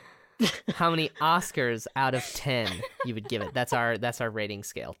 how many Oscars out of 10 you would give it? That's our rating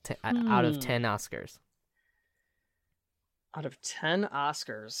scale. Out of 10 Oscars. Out of 10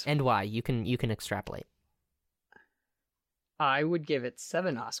 Oscars. And why? You can extrapolate. I would give it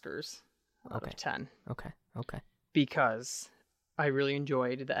 7 Oscars out Okay. of 10. Okay. Because I really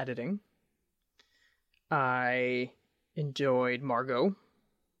enjoyed the editing. I enjoyed Margot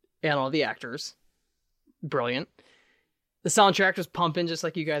and all the actors. Brilliant. The soundtrack was pumping, just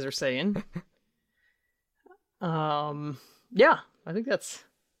like you guys are saying. Yeah, I think that's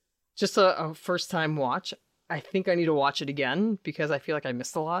just a first-time watch. I think I need to watch it again because I feel like I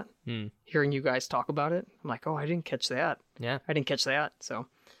missed a lot. Hearing you guys talk about it, I'm like, oh, I didn't catch that. Yeah. I didn't catch that. So,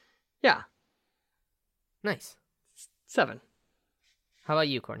 yeah. Nice. 7. How about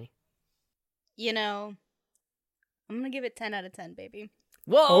you, Courtney? I'm gonna give it 10 out of 10, baby.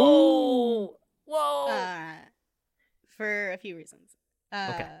 Whoa! Oh. Whoa! For a few reasons.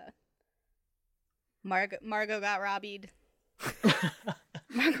 Okay. Margot got Robbied.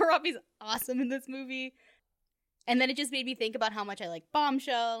 Margot Robbie's awesome in this movie. And then it just made me think about how much I like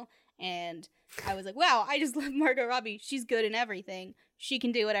Bombshell. And I was like, wow, I just love Margot Robbie. She's good in everything. She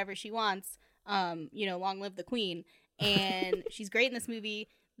can do whatever she wants. Long live the queen. And she's great in this movie.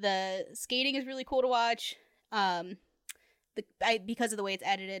 The skating is really cool to watch. Because of the way it's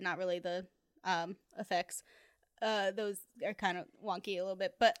edited, not really the effects. Those are kind of wonky a little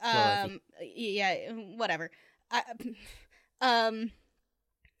bit, but yeah, whatever.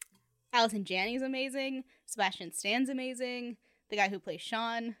 Allison Janney's amazing. Sebastian Stan's amazing. The guy who plays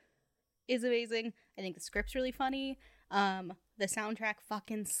Sean is amazing. I think the script's really funny. The soundtrack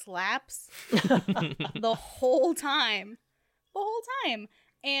fucking slaps the whole time.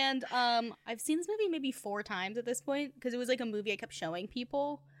 And I've seen this movie maybe 4 times at this point because it was like a movie I kept showing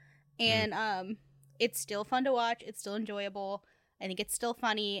people, and it's still fun to watch. It's still enjoyable. I think it's still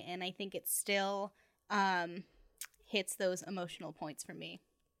funny, and I think it still hits those emotional points for me.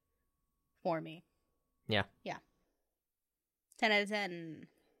 Yeah. 10 out of 10.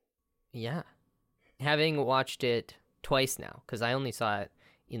 Yeah. Having watched it twice now, because I only saw it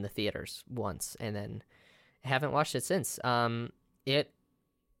in the theaters once, and then haven't watched it since. It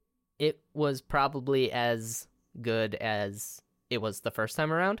was probably as good as it was the first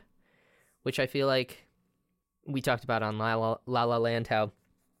time around, which I feel like we talked about on La La Land, how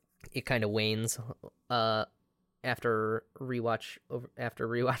it kind of wanes after rewatch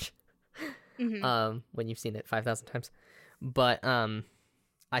when you've seen it 5,000 times. But I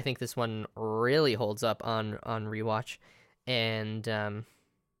think this one really holds up on rewatch, and all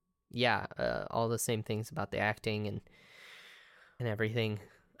the same things about the acting and everything.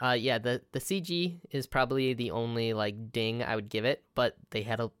 The CG is probably the only like ding I would give it, but they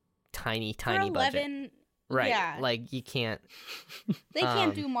had a tiny budget. Right. Yeah. Like you can't They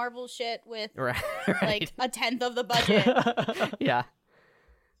can't do Marvel shit with right. like a tenth of the budget. Yeah.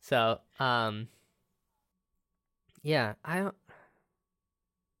 So, yeah, I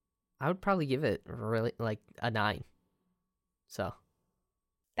would probably give it really like a 9. So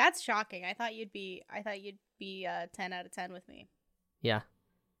That's shocking. I thought you'd be 10 out of 10 with me. yeah.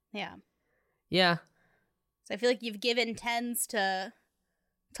 Yeah. Yeah. So I feel like you've given 10s to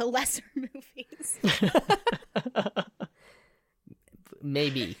lesser movies.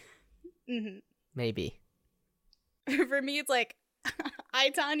 Maybe. Mm-hmm. Maybe. For me, it's like I,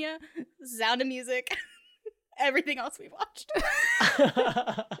 Tanya, Sound of Music, everything else we watched.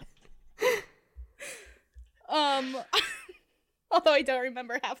 Although I don't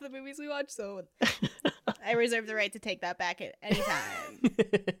remember half the movies we watched, so I reserve the right to take that back at any time.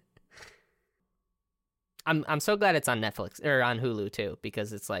 I'm so glad it's on Netflix or on Hulu too,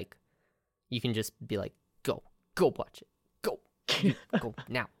 because it's like you can just be like, go watch it, go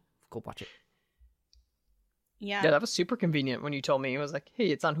now, go watch it. Yeah, that was super convenient when you told me. It was like,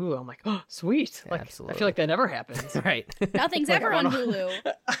 hey, it's on Hulu. I'm like, oh, sweet. Yeah, like, absolutely. I feel like that never happens. Right. Nothing's Like, ever on Hulu.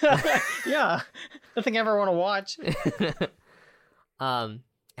 Yeah, nothing I ever want to watch.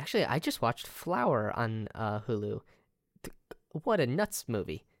 Actually, I just watched Flower on Hulu. What a nuts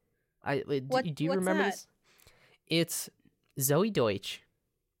movie! Do you what's remember that? this? It's Zoe Deutsch.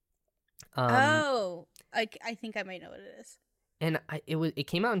 I think I might know what it is. And it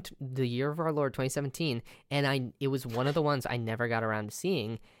came out in the year of our Lord 2017, and it was one of the ones I never got around to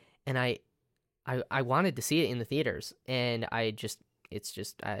seeing, and I wanted to see it in the theaters, and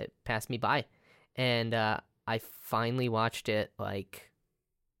it passed me by, and I finally watched it like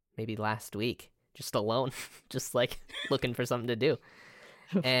maybe last week, just alone, just like looking for something to do,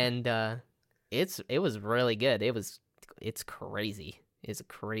 and it was really good. It's crazy. It's a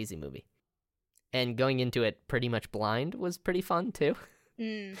crazy movie. And going into it pretty much blind was pretty fun too.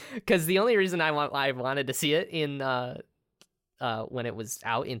 Because the only reason I wanted to see it in when it was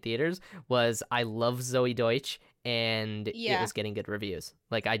out in theaters was I love Zoe Deutsch, and it was getting good reviews.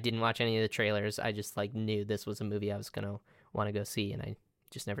 Like I didn't watch any of the trailers. I just like knew this was a movie I was gonna want to go see, and I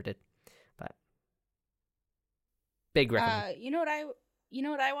just never did. But big recommend. You know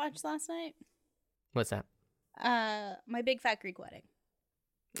what I watched last night? What's that? My Big Fat Greek Wedding.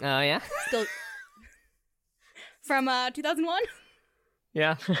 Oh yeah. Still from 2001.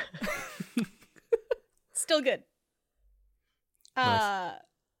 Yeah. Still good. Nice.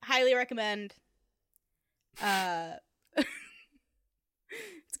 Highly recommend. It's a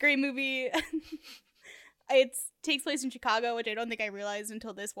great movie. It takes place in Chicago, which I don't think I realized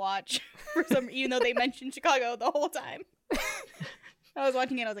until this watch. Even though they mentioned Chicago the whole time. I was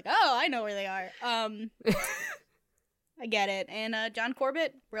watching it, I was like, oh, I know where they are. I get it. And John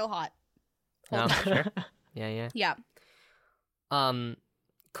Corbett, real hot. Oh, sure. Yeah. Yeah.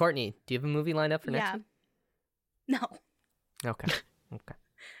 Courtney, do you have a movie lined up for next week? No. Okay.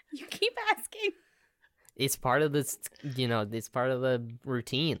 You keep asking. It's part of this, it's part of the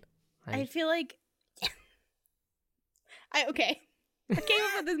routine. I feel like I came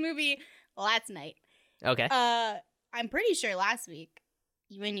up with this movie last night. Okay. I'm pretty sure last week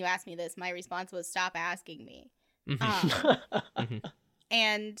when you asked me this, my response was stop asking me. Mm-hmm.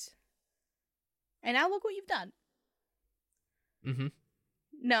 And now look what you've done. Mm-hmm.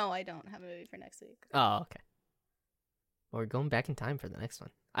 No, I don't have a movie for next week. Oh, okay. Well, we're going back in time for the next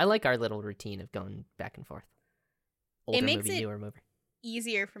one. I like our little routine of going back and forth. Older makes movie, it newer movie.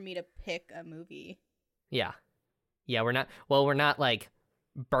 Easier for me to pick a movie. Yeah. Yeah, we're not like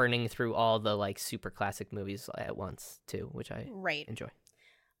burning through all the like super classic movies at once too, which I enjoy.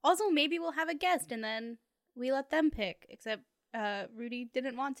 Also, maybe we'll have a guest and then we let them pick. Except Rudy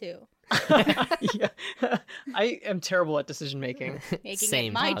didn't want to. Yeah. I am terrible at decision making. Making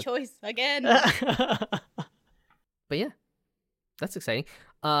Same, it my dog. choice again. But yeah, that's exciting.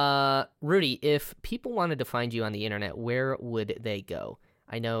 Rudy, if people wanted to find you on the internet, where would they go?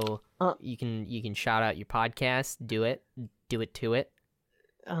 I know you can shout out your podcast. Do it to it.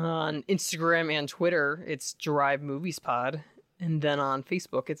 On Instagram and Twitter, it's Drive Movies Pod, and then on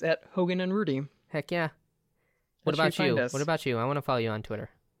Facebook, it's at Hogan and Rudy. Heck yeah. What That's where about you? find us. What about you? I want to follow you on Twitter.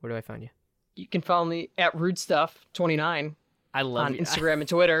 Where do I find you? You can follow me at RudeStuff29 I love on you. Instagram and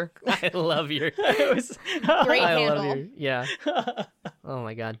Twitter. I love your It was- Great I handle. love your yeah. Oh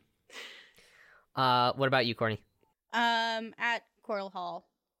my god. What about you, Courtney? At Coral Hall,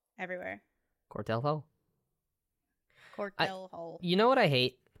 everywhere. Cortel Ho? Cortel Hall. You know what I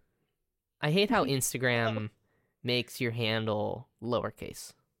hate? I hate how Instagram makes your handle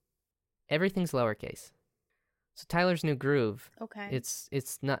lowercase. Everything's lowercase. So Tyler's New Groove, Okay. it's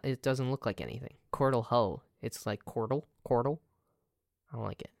not. It doesn't look like anything. Cordal Ho, it's like Cordal. I don't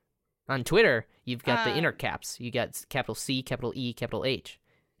like it. On Twitter, you've got the inner caps. You got capital C, capital E, capital H,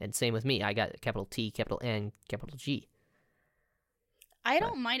 and same with me. I got capital T, capital N, capital G. I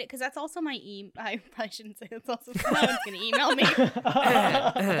don't mind it because that's also my I probably shouldn't say that's also. No one's gonna email me.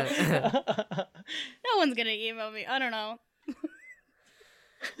 No one's gonna email me. I don't know.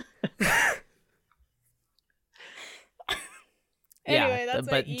 Yeah, Anyway, that's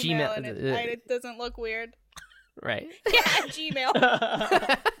but my email, Gmail- and it doesn't look weird. Right. Yeah,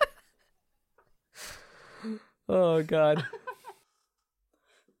 Gmail. Oh god.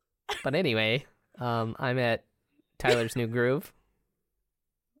 But anyway, I'm at Tyler's New Groove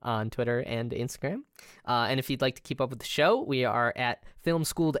on Twitter and Instagram. And if you'd like to keep up with the show, we are at Film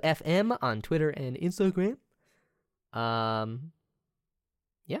Schooled FM on Twitter and Instagram. Yeah.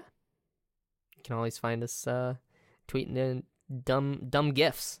 You can always find us tweeting in dumb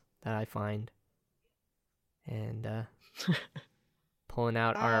gifs that I find. And pulling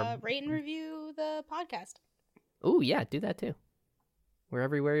out our Rate and review the podcast. Oh, yeah, do that too. We're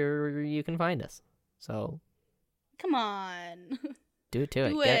everywhere you can find us. So Come on. do it to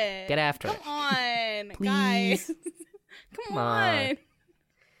Do it. it. Get after Come it. on, Please. guys. Come on.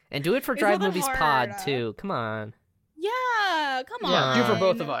 And do it for It's Drive not that Movies hard. Pod too. Come on. Yeah, come on. Yeah, do for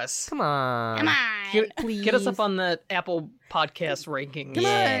both of us. Come on. Come on. Get, Please. get us up on the Apple Podcast rankings. Come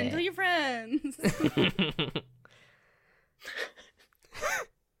Yeah. on, tell your friends.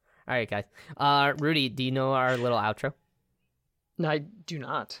 All right, guys. Rudy, do you know our little outro? No, I do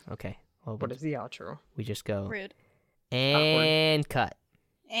not. Okay. Well, What is the outro? we just go Rude. and cut.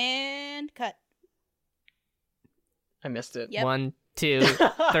 And cut. I missed it. Yep. 1, 2,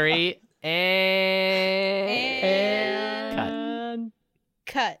 3, and cut. And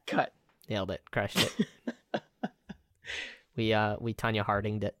Cut. cut. Nailed it. Crushed it. We Tanya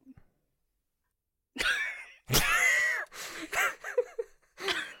Hardinged it.